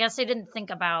guess I didn't think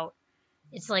about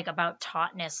it's like about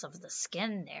tautness of the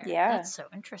skin there. Yeah. That's so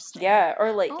interesting. Yeah. Or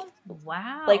Oh like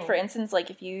for wow. instance, like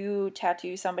if you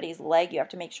tattoo somebody's leg, you have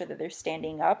to make sure that they're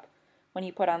standing up when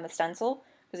you put on the stencil.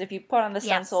 Because if you put on the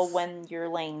stencil Yes. when you're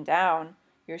laying down,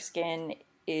 your skin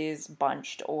is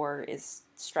bunched or is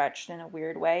stretched in a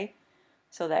weird way.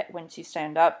 So that once you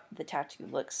stand up, the tattoo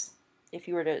looks, if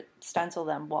you were to stencil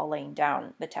them while laying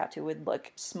down, the tattoo would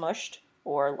look smushed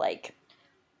or like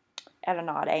at an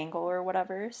odd angle or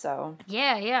whatever. So,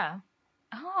 Yeah, yeah.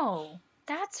 Oh,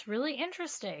 that's really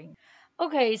interesting.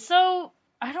 Okay, so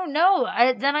I don't know.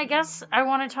 Then I guess I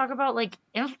want to talk about like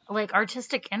like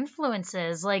artistic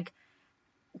influences, like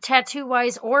tattoo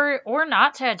wise or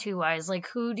not tattoo wise. Like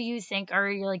who do you think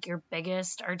are like your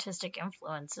biggest artistic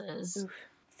influences? oof,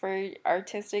 for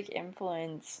artistic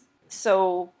influence,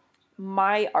 so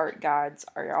my art gods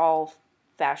are all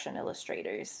fashion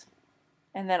illustrators.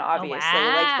 And then Oh obviously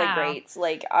like the wow. greats,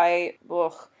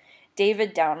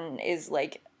 David Downton is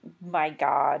like my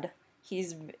god.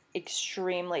 He's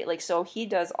extremely like, so he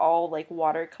does all like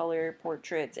watercolor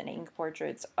portraits and ink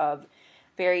portraits of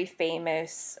very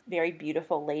famous, very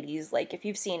beautiful ladies. Like if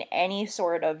you've seen any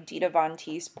sort of Dita Von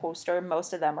Teese poster,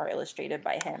 most of them are illustrated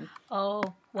by him. Oh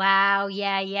wow.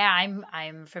 Yeah, yeah.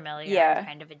 I'm familiar. I'm Yeah.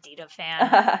 kind of a Dita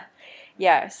fan.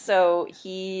 Yeah, so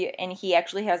he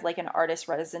actually has like an artist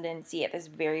residency at this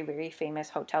very, very famous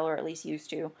hotel, or at least used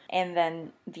to. And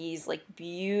then these like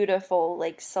beautiful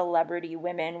like celebrity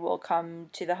women will come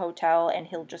to the hotel and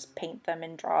he'll just paint them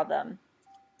and draw them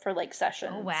for like Oh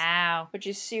sessions, wow. which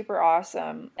is super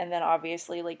awesome. And then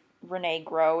obviously like Renee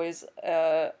Gros is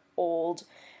a old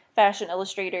fashion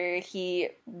illustrator. He,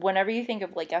 whenever you think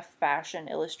of like a fashion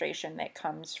illustration that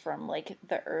comes from like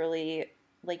the early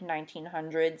like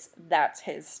 1900s, that's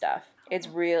his stuff. It's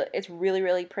really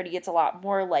really pretty. It's a lot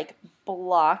more like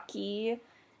blocky,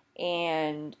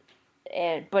 and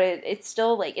but it's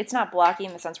still like, it's not blocky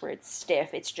in the sense where it's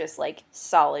stiff. It's just like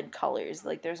solid colors.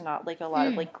 Like there's not like a lot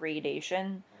of Hmm. like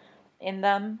gradation in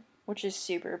them, which is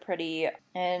super pretty.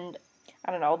 And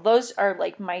I don't know, those are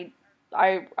like my,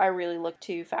 I really look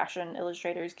to fashion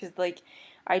illustrators because like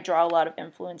I draw a lot of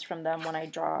influence from them when I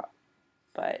draw.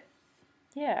 But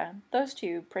yeah, those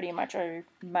two pretty much are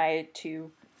my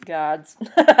two gods.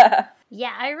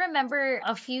 Yeah, I remember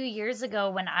a few years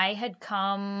ago when I had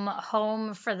come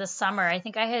home for the summer. I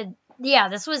think I had, yeah,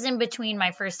 this was in between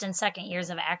my first and second years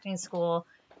of acting school.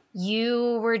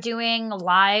 You were doing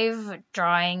live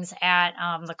drawings at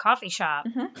the coffee shop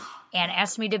Hmm. and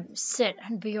asked me to sit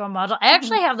and be your model. I Hmm.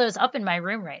 actually have those up in my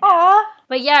room right now. Aw.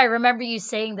 But yeah, I remember you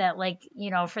saying that, like,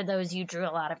 for those you drew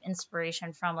a lot of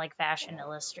inspiration from, like, fashion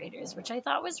illustrators, which I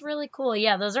thought was really cool.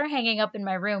 Yeah, those are hanging up in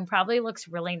my room. Probably looks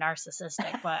really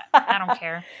narcissistic, but I don't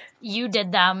care. You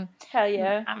did them. Hell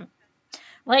yeah. Um,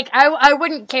 Like, I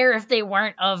wouldn't care if they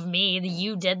weren't of me.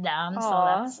 You did them. Aw.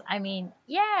 So that's, I mean,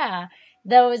 yeah.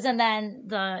 Those, and then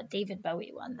the David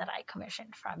Bowie one that I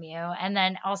commissioned from you. And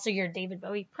then also your David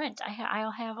Bowie print.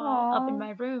 I'll have all up in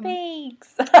my room.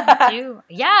 Thanks. I do.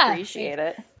 Yeah. Appreciate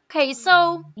it. Okay,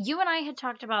 so you and I had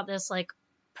talked about this, like,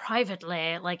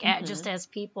 privately, like, just as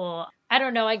people. I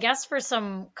don't know, I guess for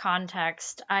some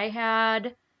context, I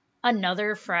had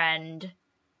another friend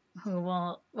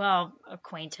who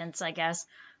acquaintance, I guess,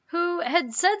 who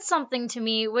had said something to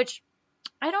me, which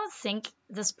I don't think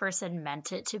this person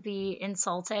meant it to be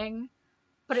insulting,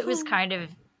 but it was kind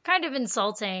of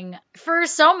insulting for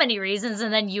so many reasons.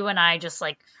 And then you and I just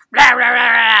like rah, rah,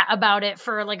 rah, rah, about it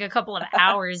for like a couple of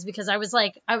hours because I was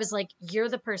like, you're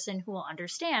the person who will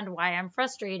understand why I'm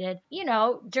frustrated. You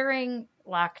know, during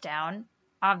lockdown,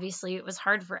 obviously it was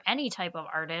hard for any type of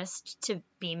artist to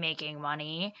be making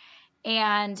money.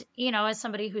 And, you know, as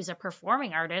somebody who's a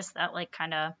performing artist, that like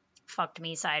kind of fucked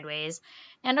me sideways.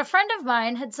 And a friend of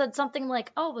mine had said something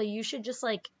like, oh, well, you should just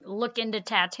like look into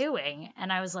tattooing.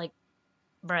 And I was like,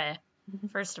 bruh,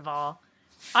 first of all,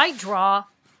 I draw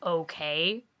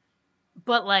okay,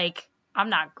 but like, I'm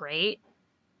not great.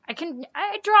 I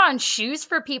draw on shoes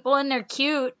for people and they're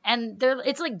cute and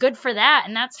it's like good for that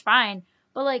and that's fine.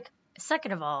 But like,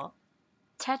 second of all,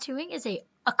 tattooing is a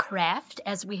craft,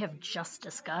 as we have just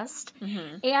discussed,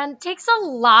 and takes a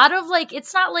lot of like,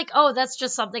 it's not like, oh, that's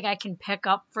just something I can pick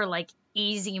up for like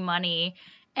easy money.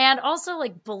 And also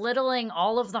like belittling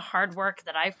all of the hard work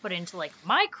that I've put into like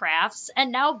my crafts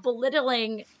and now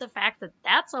belittling the fact that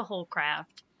that's a whole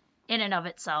craft in and of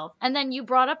itself. And then you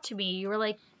brought up to me, you were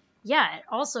like, yeah,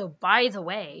 also, by the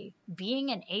way, being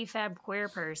an AFAB queer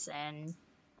person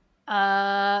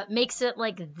makes it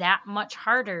like that much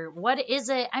harder. What is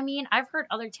it? I mean, I've heard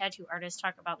other tattoo artists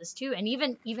talk about this too, and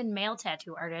even male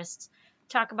tattoo artists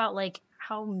talk about like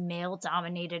how male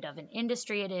dominated of an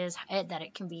industry it is, that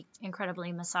it can be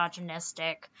incredibly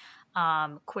misogynistic,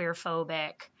 queer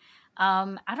phobic.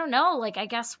 I don't know, like, I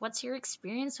guess, what's your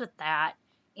experience with that?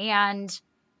 And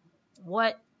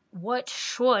what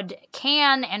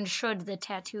can and should the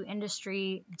tattoo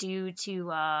industry do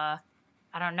to, I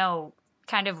don't know,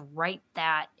 kind of right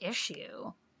that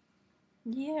issue?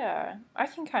 Yeah, I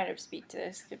can kind of speak to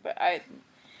this, but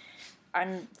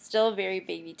I'm still a very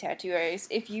baby tattoo artist.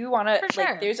 If you want to, sure.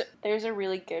 like, there's a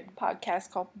really good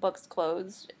podcast called Books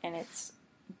Closed, and it's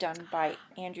done by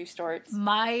Andrew Stortz.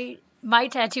 My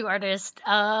tattoo artist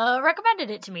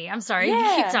recommended it to me. I'm sorry.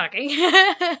 Yeah. Keep talking.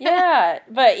 Yeah,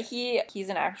 but he's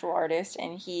an actual artist,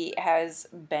 and he has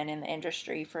been in the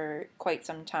industry for quite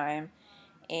some time,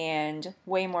 and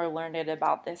way more learned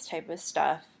about this type of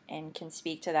stuff, and can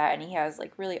speak to that. And he has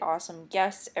like really awesome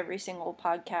guests every single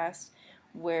podcast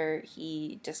where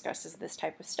he discusses this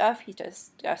type of stuff. He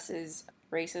discusses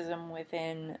racism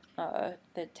within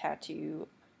the tattoo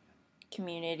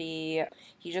community.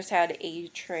 He just had a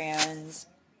trans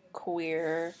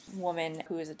queer woman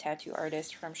who is a tattoo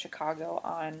artist from Chicago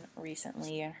on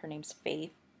recently, and her name's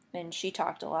Faith. And she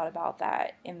talked a lot about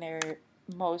that in their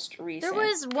most recent There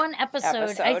was one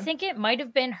episode, I think it might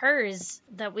have been hers,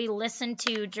 that we listened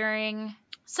to during...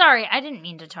 Sorry, I didn't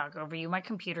mean to talk over you. My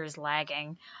computer's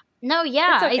lagging. No,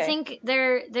 yeah, okay. I think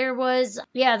there was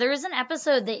an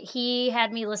episode that he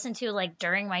had me listen to like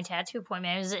during my tattoo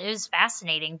appointment. It was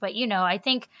fascinating, but you know, I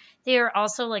think they're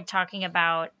also like talking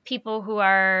about people who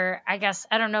are, I guess,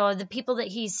 I don't know, the people that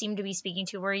he seemed to be speaking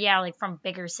to were like from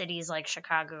bigger cities like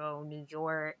Chicago, New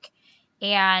York,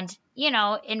 and you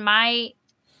know, in my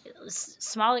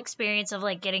small experience of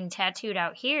like getting tattooed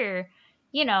out here,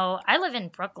 you know, I live in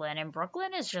Brooklyn, and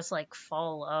Brooklyn is just like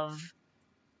full of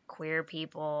queer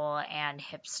people and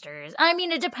hipsters. I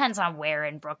mean, it depends on where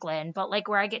in Brooklyn, but like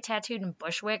where I get tattooed in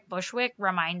Bushwick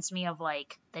reminds me of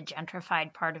like the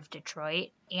gentrified part of Detroit.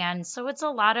 And so it's a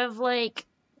lot of like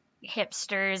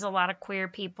hipsters, a lot of queer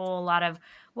people, a lot of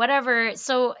whatever.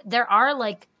 So there are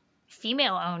like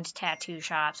female owned tattoo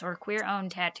shops or queer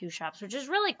owned tattoo shops, which is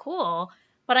really cool.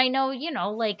 But I know, you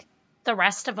know, like the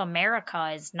rest of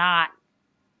America is not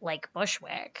like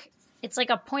Bushwick. It's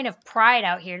like a point of pride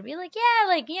out here to be like, yeah,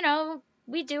 like, you know,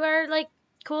 we do our like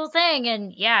cool thing.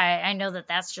 And yeah, I know that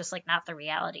that's just like not the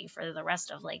reality for the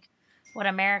rest of like what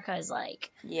America is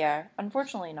like. Yeah,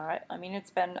 unfortunately not. I mean,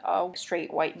 it's been a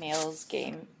straight white males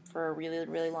game for a really,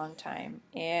 really long time.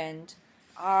 And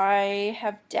I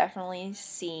have definitely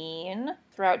seen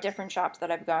throughout different shops that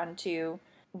I've gone to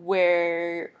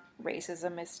where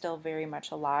racism is still very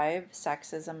much alive.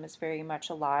 Sexism is very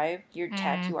much alive. Your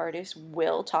tattoo artist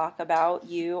will talk about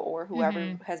you or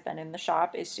whoever has been in the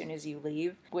shop as soon as you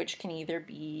leave, which can either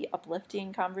be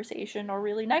uplifting conversation or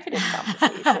really negative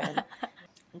conversation.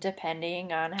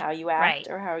 depending on how you act Right.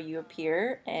 or how you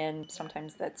appear, and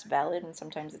sometimes that's valid and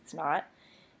sometimes it's not.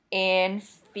 And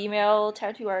female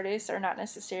tattoo artists are not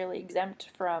necessarily exempt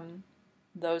from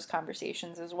those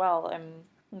conversations as well. And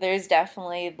there's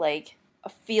definitely like a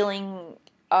feeling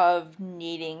of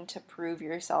needing to prove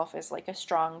yourself as like a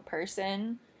strong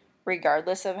person,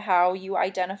 regardless of how you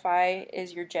identify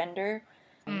as your gender.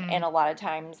 And Mm. a lot of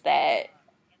times that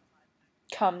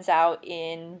comes out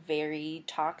in very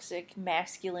toxic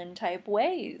masculine type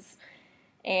ways.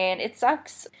 And it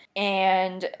sucks.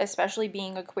 And especially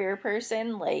being a queer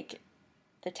person, like,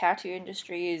 the tattoo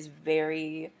industry is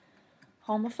very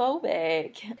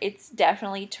homophobic. It's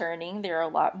definitely turning. There are a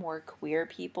lot more queer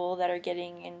people that are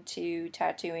getting into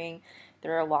tattooing.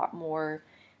 There are a lot more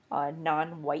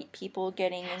non-white people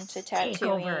getting into Yes. Take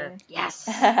over. tattooing. Yes.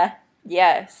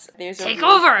 Yes, there's a Take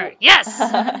really over. cool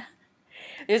Yes.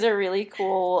 there's a really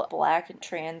cool black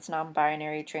trans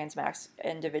non-binary trans max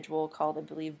individual called, I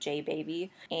believe, J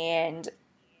Baby, and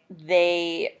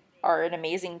they are an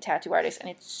amazing tattoo artist, and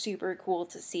it's super cool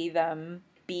to see them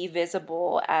be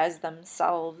visible as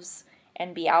themselves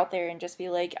and be out there and just be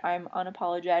like, I'm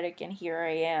unapologetic and here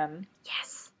I am.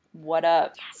 Yes. What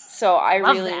up? Yes. So I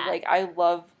Love really that. I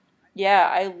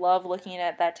love looking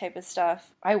at that type of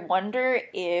stuff. I wonder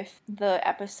if the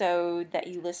episode that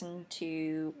you listened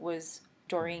to was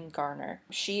Doreen Garner.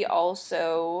 She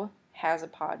also has a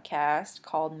podcast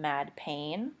called Mad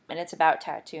Pain, and it's about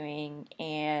tattooing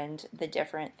and the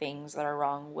different things that are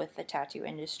wrong with the tattoo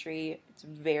industry. It's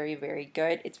very, very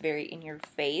good. It's very in your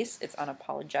face. It's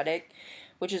unapologetic,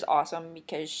 which is awesome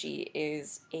because she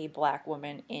is a black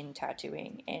woman in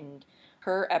tattooing. And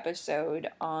her episode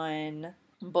on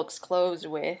Books Closed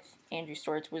with Andrew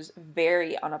Storts was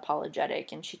very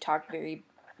unapologetic, and she talked very,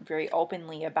 very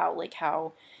openly about like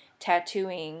how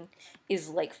tattooing is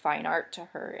like fine art to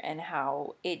her and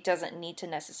how it doesn't need to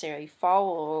necessarily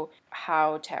follow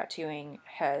how tattooing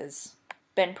has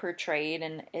been portrayed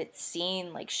and it's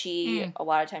seen. Like, she Mm. a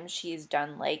lot of times she's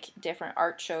done like different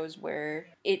art shows where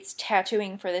it's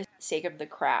tattooing for the sake of the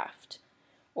craft,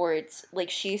 or it's like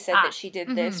she said that Ah. she did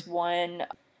Mm-hmm. this one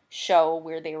show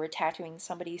where they were tattooing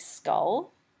somebody's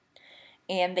skull,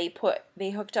 and they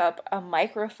hooked up a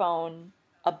microphone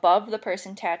above the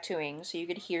person tattooing so you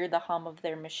could hear the hum of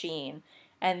their machine,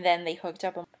 and then they hooked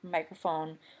up a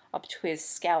microphone up to his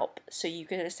scalp so you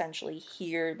could essentially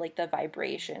hear like the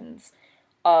vibrations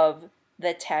of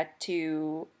the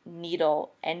tattoo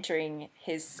needle entering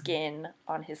his skin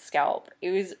on his scalp. It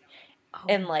was, Oh,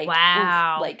 and like, oof,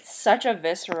 wow. like such a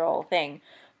visceral thing.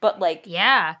 But like,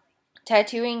 Yeah.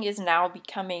 tattooing is now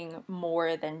becoming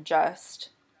more than just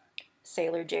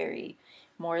Sailor Jerry,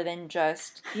 more than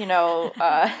just, and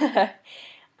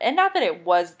not that it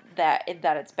was that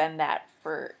it's been that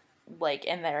for like,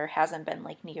 and there hasn't been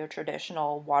like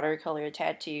neo-traditional watercolor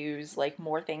tattoos, like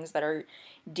more things that are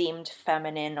deemed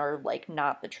feminine or like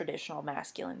not the traditional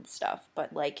masculine stuff.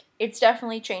 But like, it's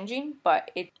definitely changing,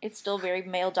 but it's still very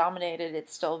male dominated.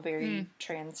 It's still Mm. very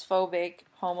transphobic,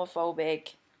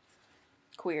 homophobic,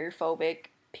 queer phobic,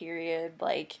 period.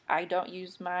 Like, I don't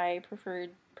use my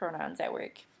preferred pronouns at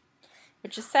work,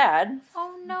 which is sad,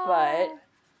 Oh no. but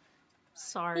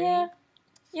Sorry. yeah,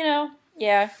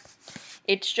 yeah,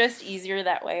 it's just easier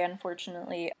that way,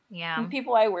 unfortunately. Yeah.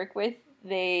 People I work with,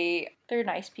 they're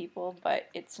nice people, but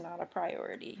it's not a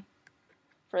priority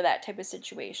for that type of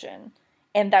situation.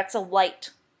 And that's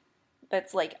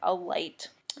like a light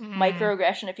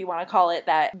microaggression, if you want to call it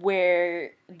that,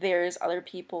 where there's other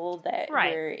people that,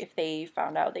 Right. where if they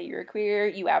found out that you're queer,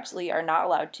 you absolutely are not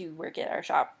allowed to work at our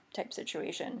shop type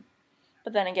situation.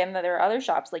 But then again, there are other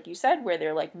shops, like you said, where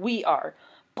they're like, we are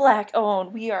black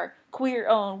owned, we are queer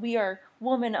owned, we are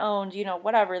woman owned,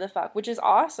 whatever the fuck, which is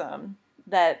awesome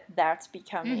that that's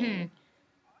becoming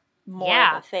more of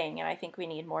Yeah. a thing. And I think we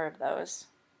need more of those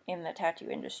in the tattoo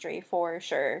industry for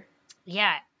sure.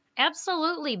 Yeah.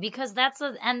 Absolutely, because that's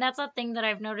a thing that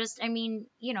I've noticed. I mean,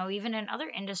 even in other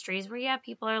industries where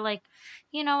people are like,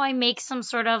 I make some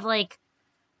sort of like,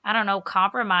 I don't know,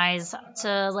 compromise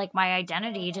to like my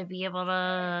identity to be able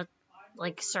to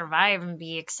like survive and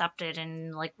be accepted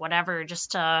and like whatever,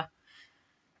 just to,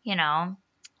 man,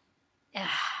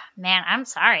 I'm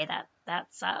sorry, that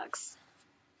sucks.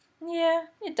 Yeah,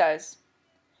 it does.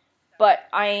 But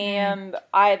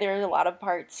there's a lot of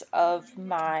parts of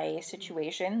my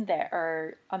situation that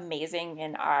are amazing,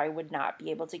 and I would not be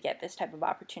able to get this type of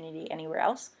opportunity anywhere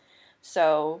else.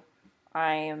 So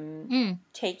I'm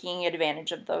taking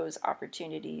advantage of those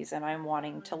opportunities, and I'm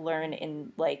wanting to learn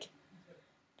in like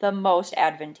the most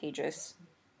advantageous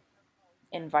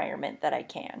environment that I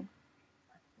can.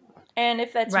 And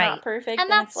if that's not Right. perfect,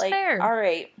 And then it's that's like, fair. all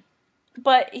right,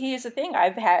 But here's the thing,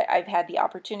 I've had the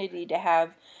opportunity to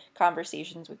have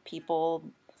conversations with people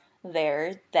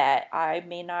there that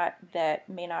may not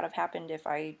have happened if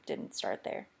I didn't start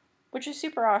there, which is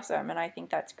super awesome, and I think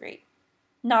that's great.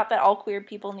 Not that all queer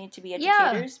people need to be Yeah,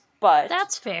 educators, but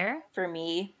that's fair. for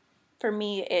me,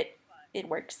 it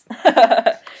works.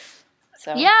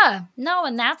 So, Yeah, no,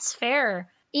 and that's fair.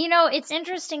 It's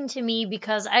interesting to me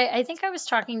because I think I was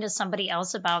talking to somebody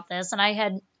else about this, and I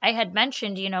had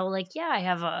mentioned, like, yeah, I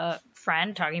have a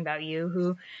friend talking about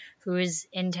you who is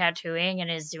in tattooing and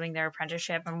is doing their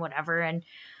apprenticeship and whatever, and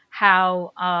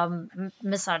how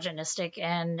misogynistic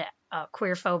and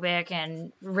queerphobic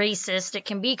and racist it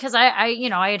can be. Because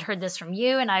I had heard this from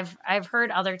you, and I've heard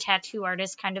other tattoo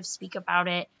artists kind of speak about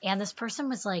it, and this person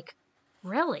was like,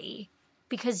 really?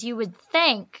 Because you would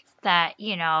think that,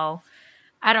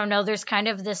 I don't know, there's kind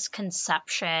of this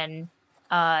conception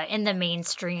in the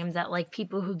mainstream that like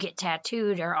people who get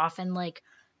tattooed are often like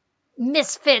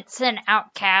misfits and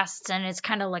outcasts, and it's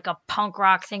kind of like a punk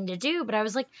rock thing to do. But I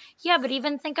was like, yeah, but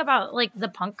even think about like the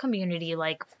punk community.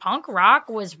 Like punk rock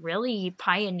was really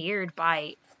pioneered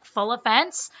by, full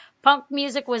offense, punk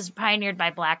music was pioneered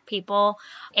by black people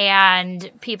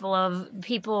and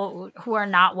people who are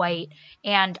not white,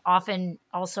 and often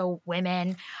also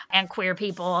women and queer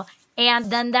people.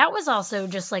 And then that was also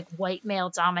just like white male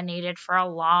dominated for a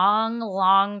long,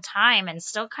 long time, and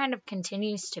still kind of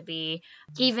continues to be,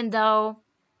 even though,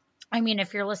 I mean,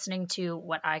 if you're listening to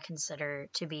what I consider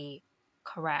to be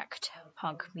correct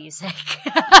punk music,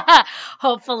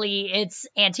 hopefully it's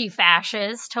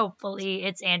anti-fascist, hopefully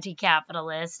it's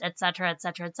anti-capitalist, etc.,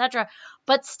 etc., etc.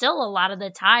 But still, a lot of the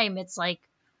time, it's like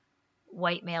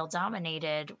white male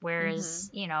dominated, mhm. whereas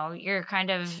you're kind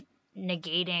of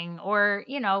negating, or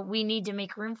we need to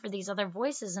make room for these other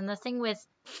voices. And the thing with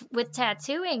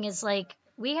tattooing is like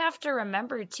we have to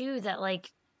remember too that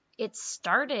like it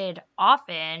started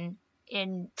often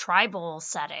in tribal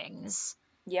settings,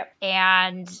 Yep.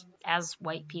 and as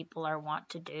white people are wont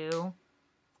to do,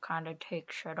 kind of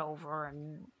take shit over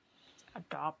and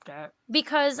adopt it.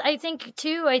 Because I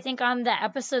think on the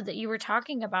episode that you were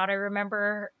talking about, I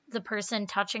remember the person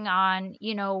touching on,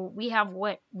 we have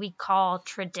what we call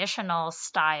traditional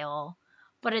style,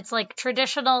 but it's like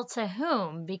traditional to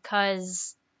whom?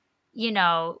 Because,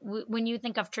 when you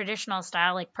think of traditional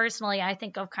style, like personally, I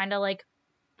think of kind of like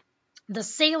the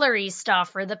sailory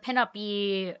stuff or the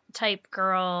pinup-y type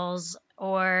girls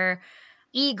or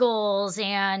eagles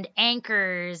and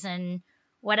anchors and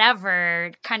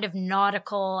whatever, kind of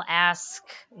nautical-esque,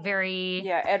 very,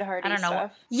 Yeah, Ed I Hardy don't know.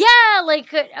 stuff. Yeah,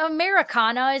 like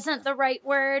Americana isn't the right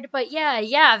word, but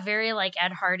yeah, very like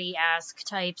Ed Hardy-esque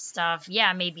type stuff.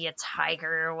 Yeah, maybe a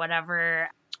tiger or whatever.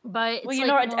 But Well, it's you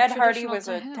know like, what? well, Ed Hardy traditional was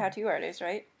to a whom? tattoo artist,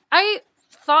 right? I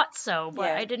thought so, but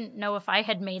Yeah. I didn't know if I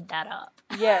had made that up.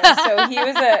 Yeah, so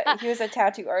he was a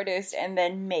tattoo artist and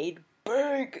then made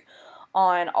big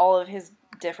on all of his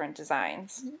different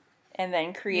designs and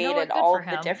then created What? Good all for of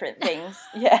the him. different things.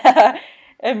 Yeah.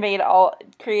 And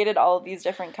created all of these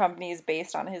different companies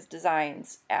based on his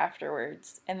designs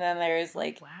afterwards. And then there's Oh,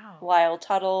 like wow. Lyle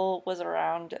Tuttle was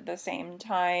around at the same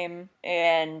time,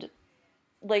 and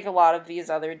like a lot of these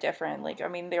other different, like, I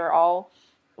mean, they were all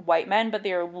white men, but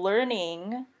they were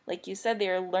learning, like you said, they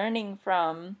were learning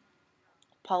from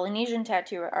Polynesian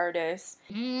tattoo artists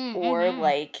or Mm-hmm.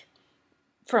 like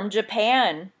from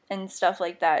Japan and stuff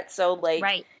like that. So like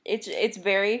Right. it's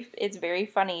very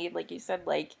funny, like you said,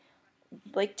 like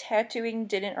tattooing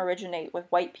didn't originate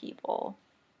with white people.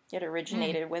 It Mm.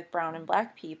 originated with brown and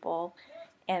black people,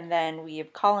 and then we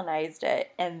have colonized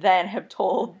it and then have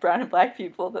told brown and black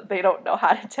people that they don't know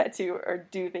how to tattoo or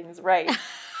do things right.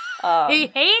 I Um,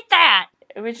 hate that.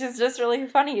 which is just really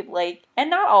funny. Like, and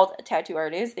not all tattoo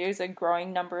artists. There's a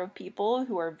growing number of people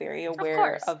who are very Of aware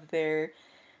course. of their,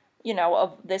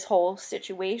 of this whole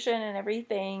situation and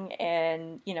everything,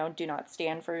 and do not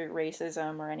stand for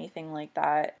racism or anything like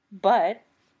that. But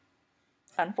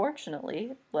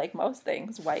unfortunately, like most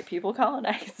things, white people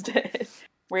colonized it.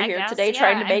 We're I here guess, today yeah.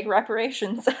 trying to make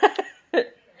reparations.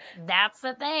 That's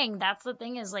the thing. That's the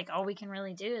thing is like all we can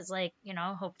really do is like,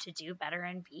 hope to do better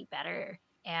and be better.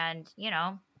 And,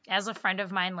 as a friend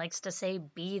of mine likes to say,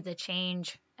 be the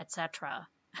change, etc.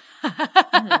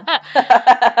 Mhm.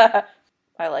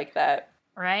 I like that.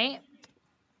 Right?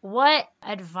 What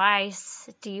advice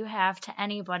do you have to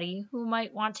anybody who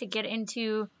might want to get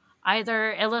into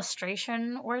either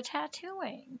illustration or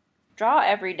tattooing? Draw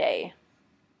every day.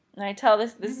 And I tell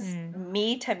this is Hmm.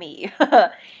 me to me.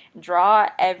 Draw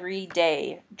every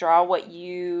day. Draw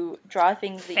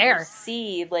things that you Fair.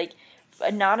 see. Like,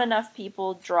 not enough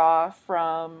people draw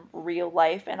from real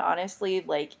life. And honestly,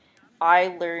 like, I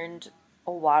learned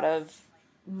a lot of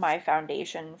my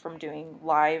foundation from doing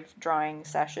live drawing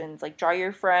sessions. Like, draw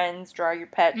your friends, draw your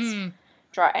pets,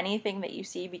 draw anything that you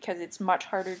see, because it's much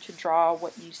harder to draw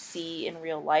what you see in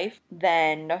real life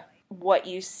than what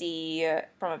you see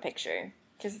from a picture.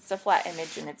 Because it's a flat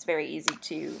image and it's very easy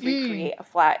to recreate a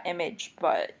flat image,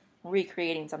 but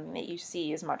recreating something that you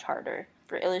see is much harder.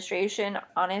 For illustration,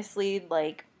 honestly,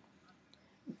 like,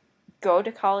 go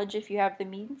to college if you have the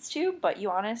means to, but you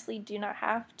honestly do not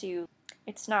have to.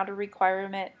 It's not a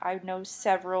requirement. I know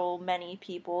many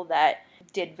people that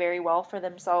did very well for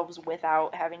themselves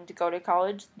without having to go to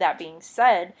college. That being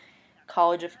said,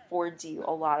 college affords you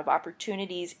a lot of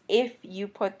opportunities if you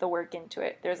put the work into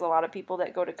it. There's a lot of people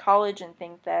that go to college and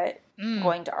think that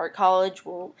going to art college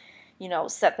will,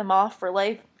 set them off for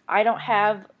life. I don't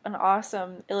have an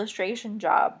awesome illustration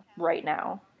job right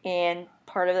now. And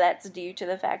part of that's due to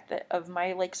the fact that of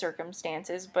my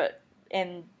circumstances,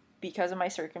 and because of my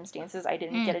circumstances, I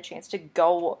didn't get a chance to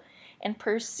go and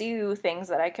pursue things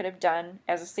that I could have done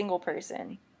as a single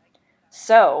person.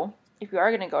 So, if you are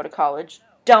going to go to college,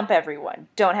 dump everyone.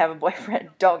 Don't have a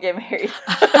boyfriend. Don't get married.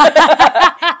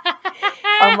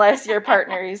 Unless your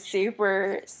partner is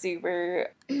super,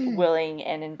 super willing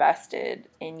and invested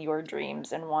in your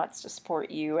dreams and wants to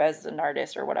support you as an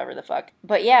artist or whatever the fuck.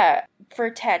 But yeah, for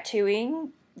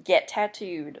tattooing, get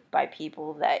tattooed by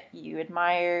people that you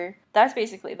admire. That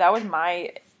was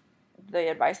the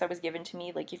advice that was given to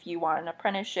me. Like, if you want an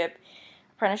apprenticeship,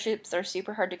 apprenticeships are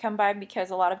super hard to come by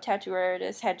because a lot of tattoo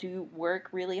artists had to work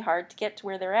really hard to get to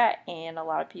where they're at, and a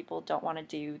lot of people don't want to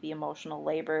do the emotional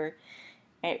labor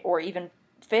or even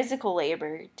physical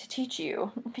labor to teach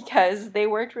you because they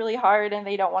worked really hard and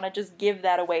they don't want to just give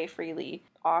that away freely.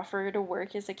 Offer to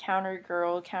work as a counter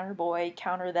girl, counter boy,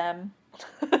 counter them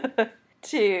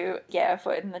to get a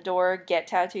foot in the door, get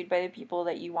tattooed by the people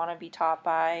that you want to be taught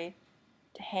by,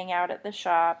 to hang out at the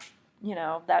shop,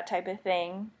 that type of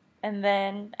thing. And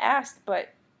then ask. But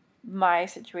my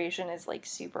situation is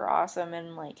super awesome,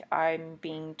 and I'm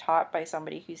being taught by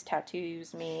somebody who's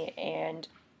tattoos me, and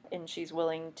she's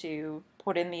willing to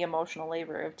put in the emotional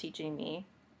labor of teaching me.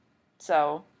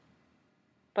 So,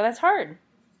 but that's hard.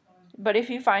 But if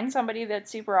you find somebody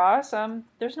that's super awesome,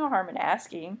 there's no harm in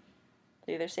asking.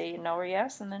 They either say no or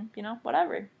yes, and then,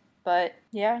 whatever. But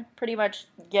yeah, pretty much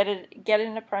get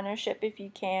an apprenticeship if you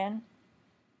can.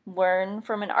 Learn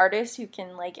from an artist who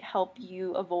can help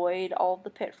you avoid all the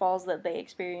pitfalls that they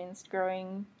experienced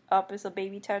growing up as a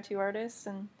baby tattoo artist,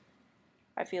 and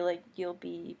I feel like you'll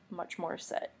be much more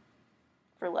set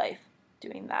for life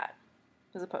doing that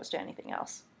as opposed to anything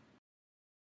else.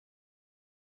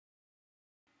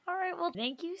 All right, well,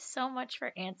 thank you so much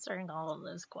for answering all of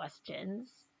those questions.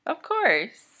 Of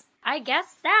course. I guess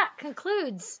that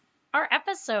concludes our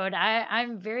episode.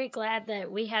 I'm very glad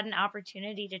that we had an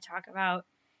opportunity to talk about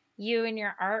you and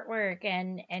your artwork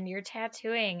and your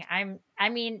tattooing. I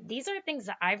mean, these are things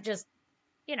that I've just,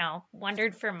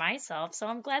 wondered for myself. So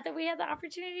I'm glad that we had the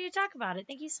opportunity to talk about it.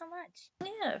 Thank you so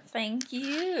much. Yeah, thank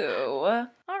you.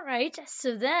 All right.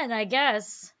 So then I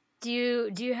guess, do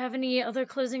you have any other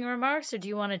closing remarks, or do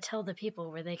you want to tell the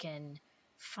people where they can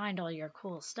find all your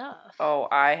cool stuff? Oh,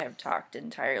 I have talked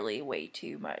entirely way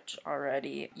too much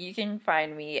already. You can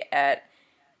find me at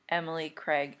Emily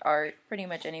Craig Art pretty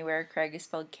much anywhere. Craig is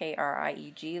spelled Krieg,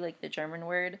 like the German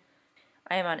word.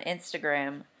 I am on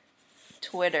Instagram,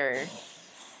 Twitter,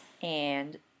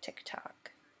 and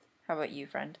TikTok. How about you,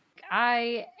 friend?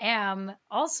 I am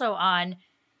also on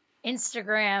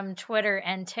Instagram, Twitter,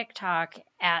 and TikTok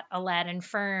at Aladdin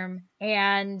Firm.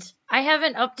 And I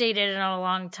haven't updated in a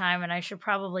long time, and I should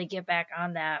probably get back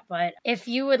on that. But if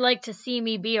you would like to see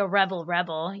me be a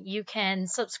rebel, you can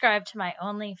subscribe to my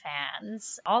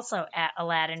OnlyFans, also at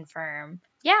Aladdin Firm.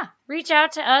 Yeah, reach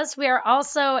out to us. We are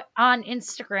also on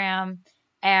Instagram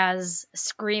as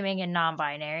Screaming and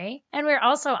Non-Binary. And we're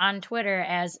also on Twitter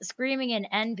as Screaming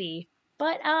and NB.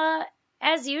 But,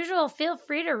 as usual, feel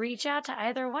free to reach out to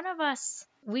either one of us.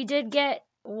 We did get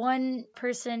one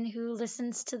person who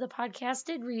listens to the podcast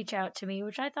did reach out to me,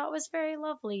 which I thought was very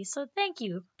lovely. So thank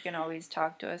you. You can always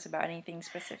talk to us about anything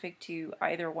specific to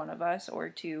either one of us or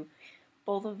to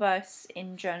both of us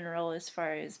in general as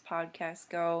far as podcasts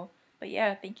go. But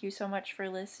yeah, thank you so much for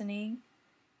listening.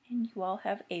 And you all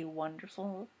have a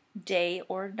wonderful day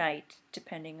or night,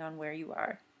 depending on where you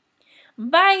are.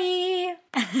 Bye!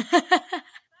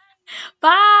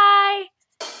 Bye!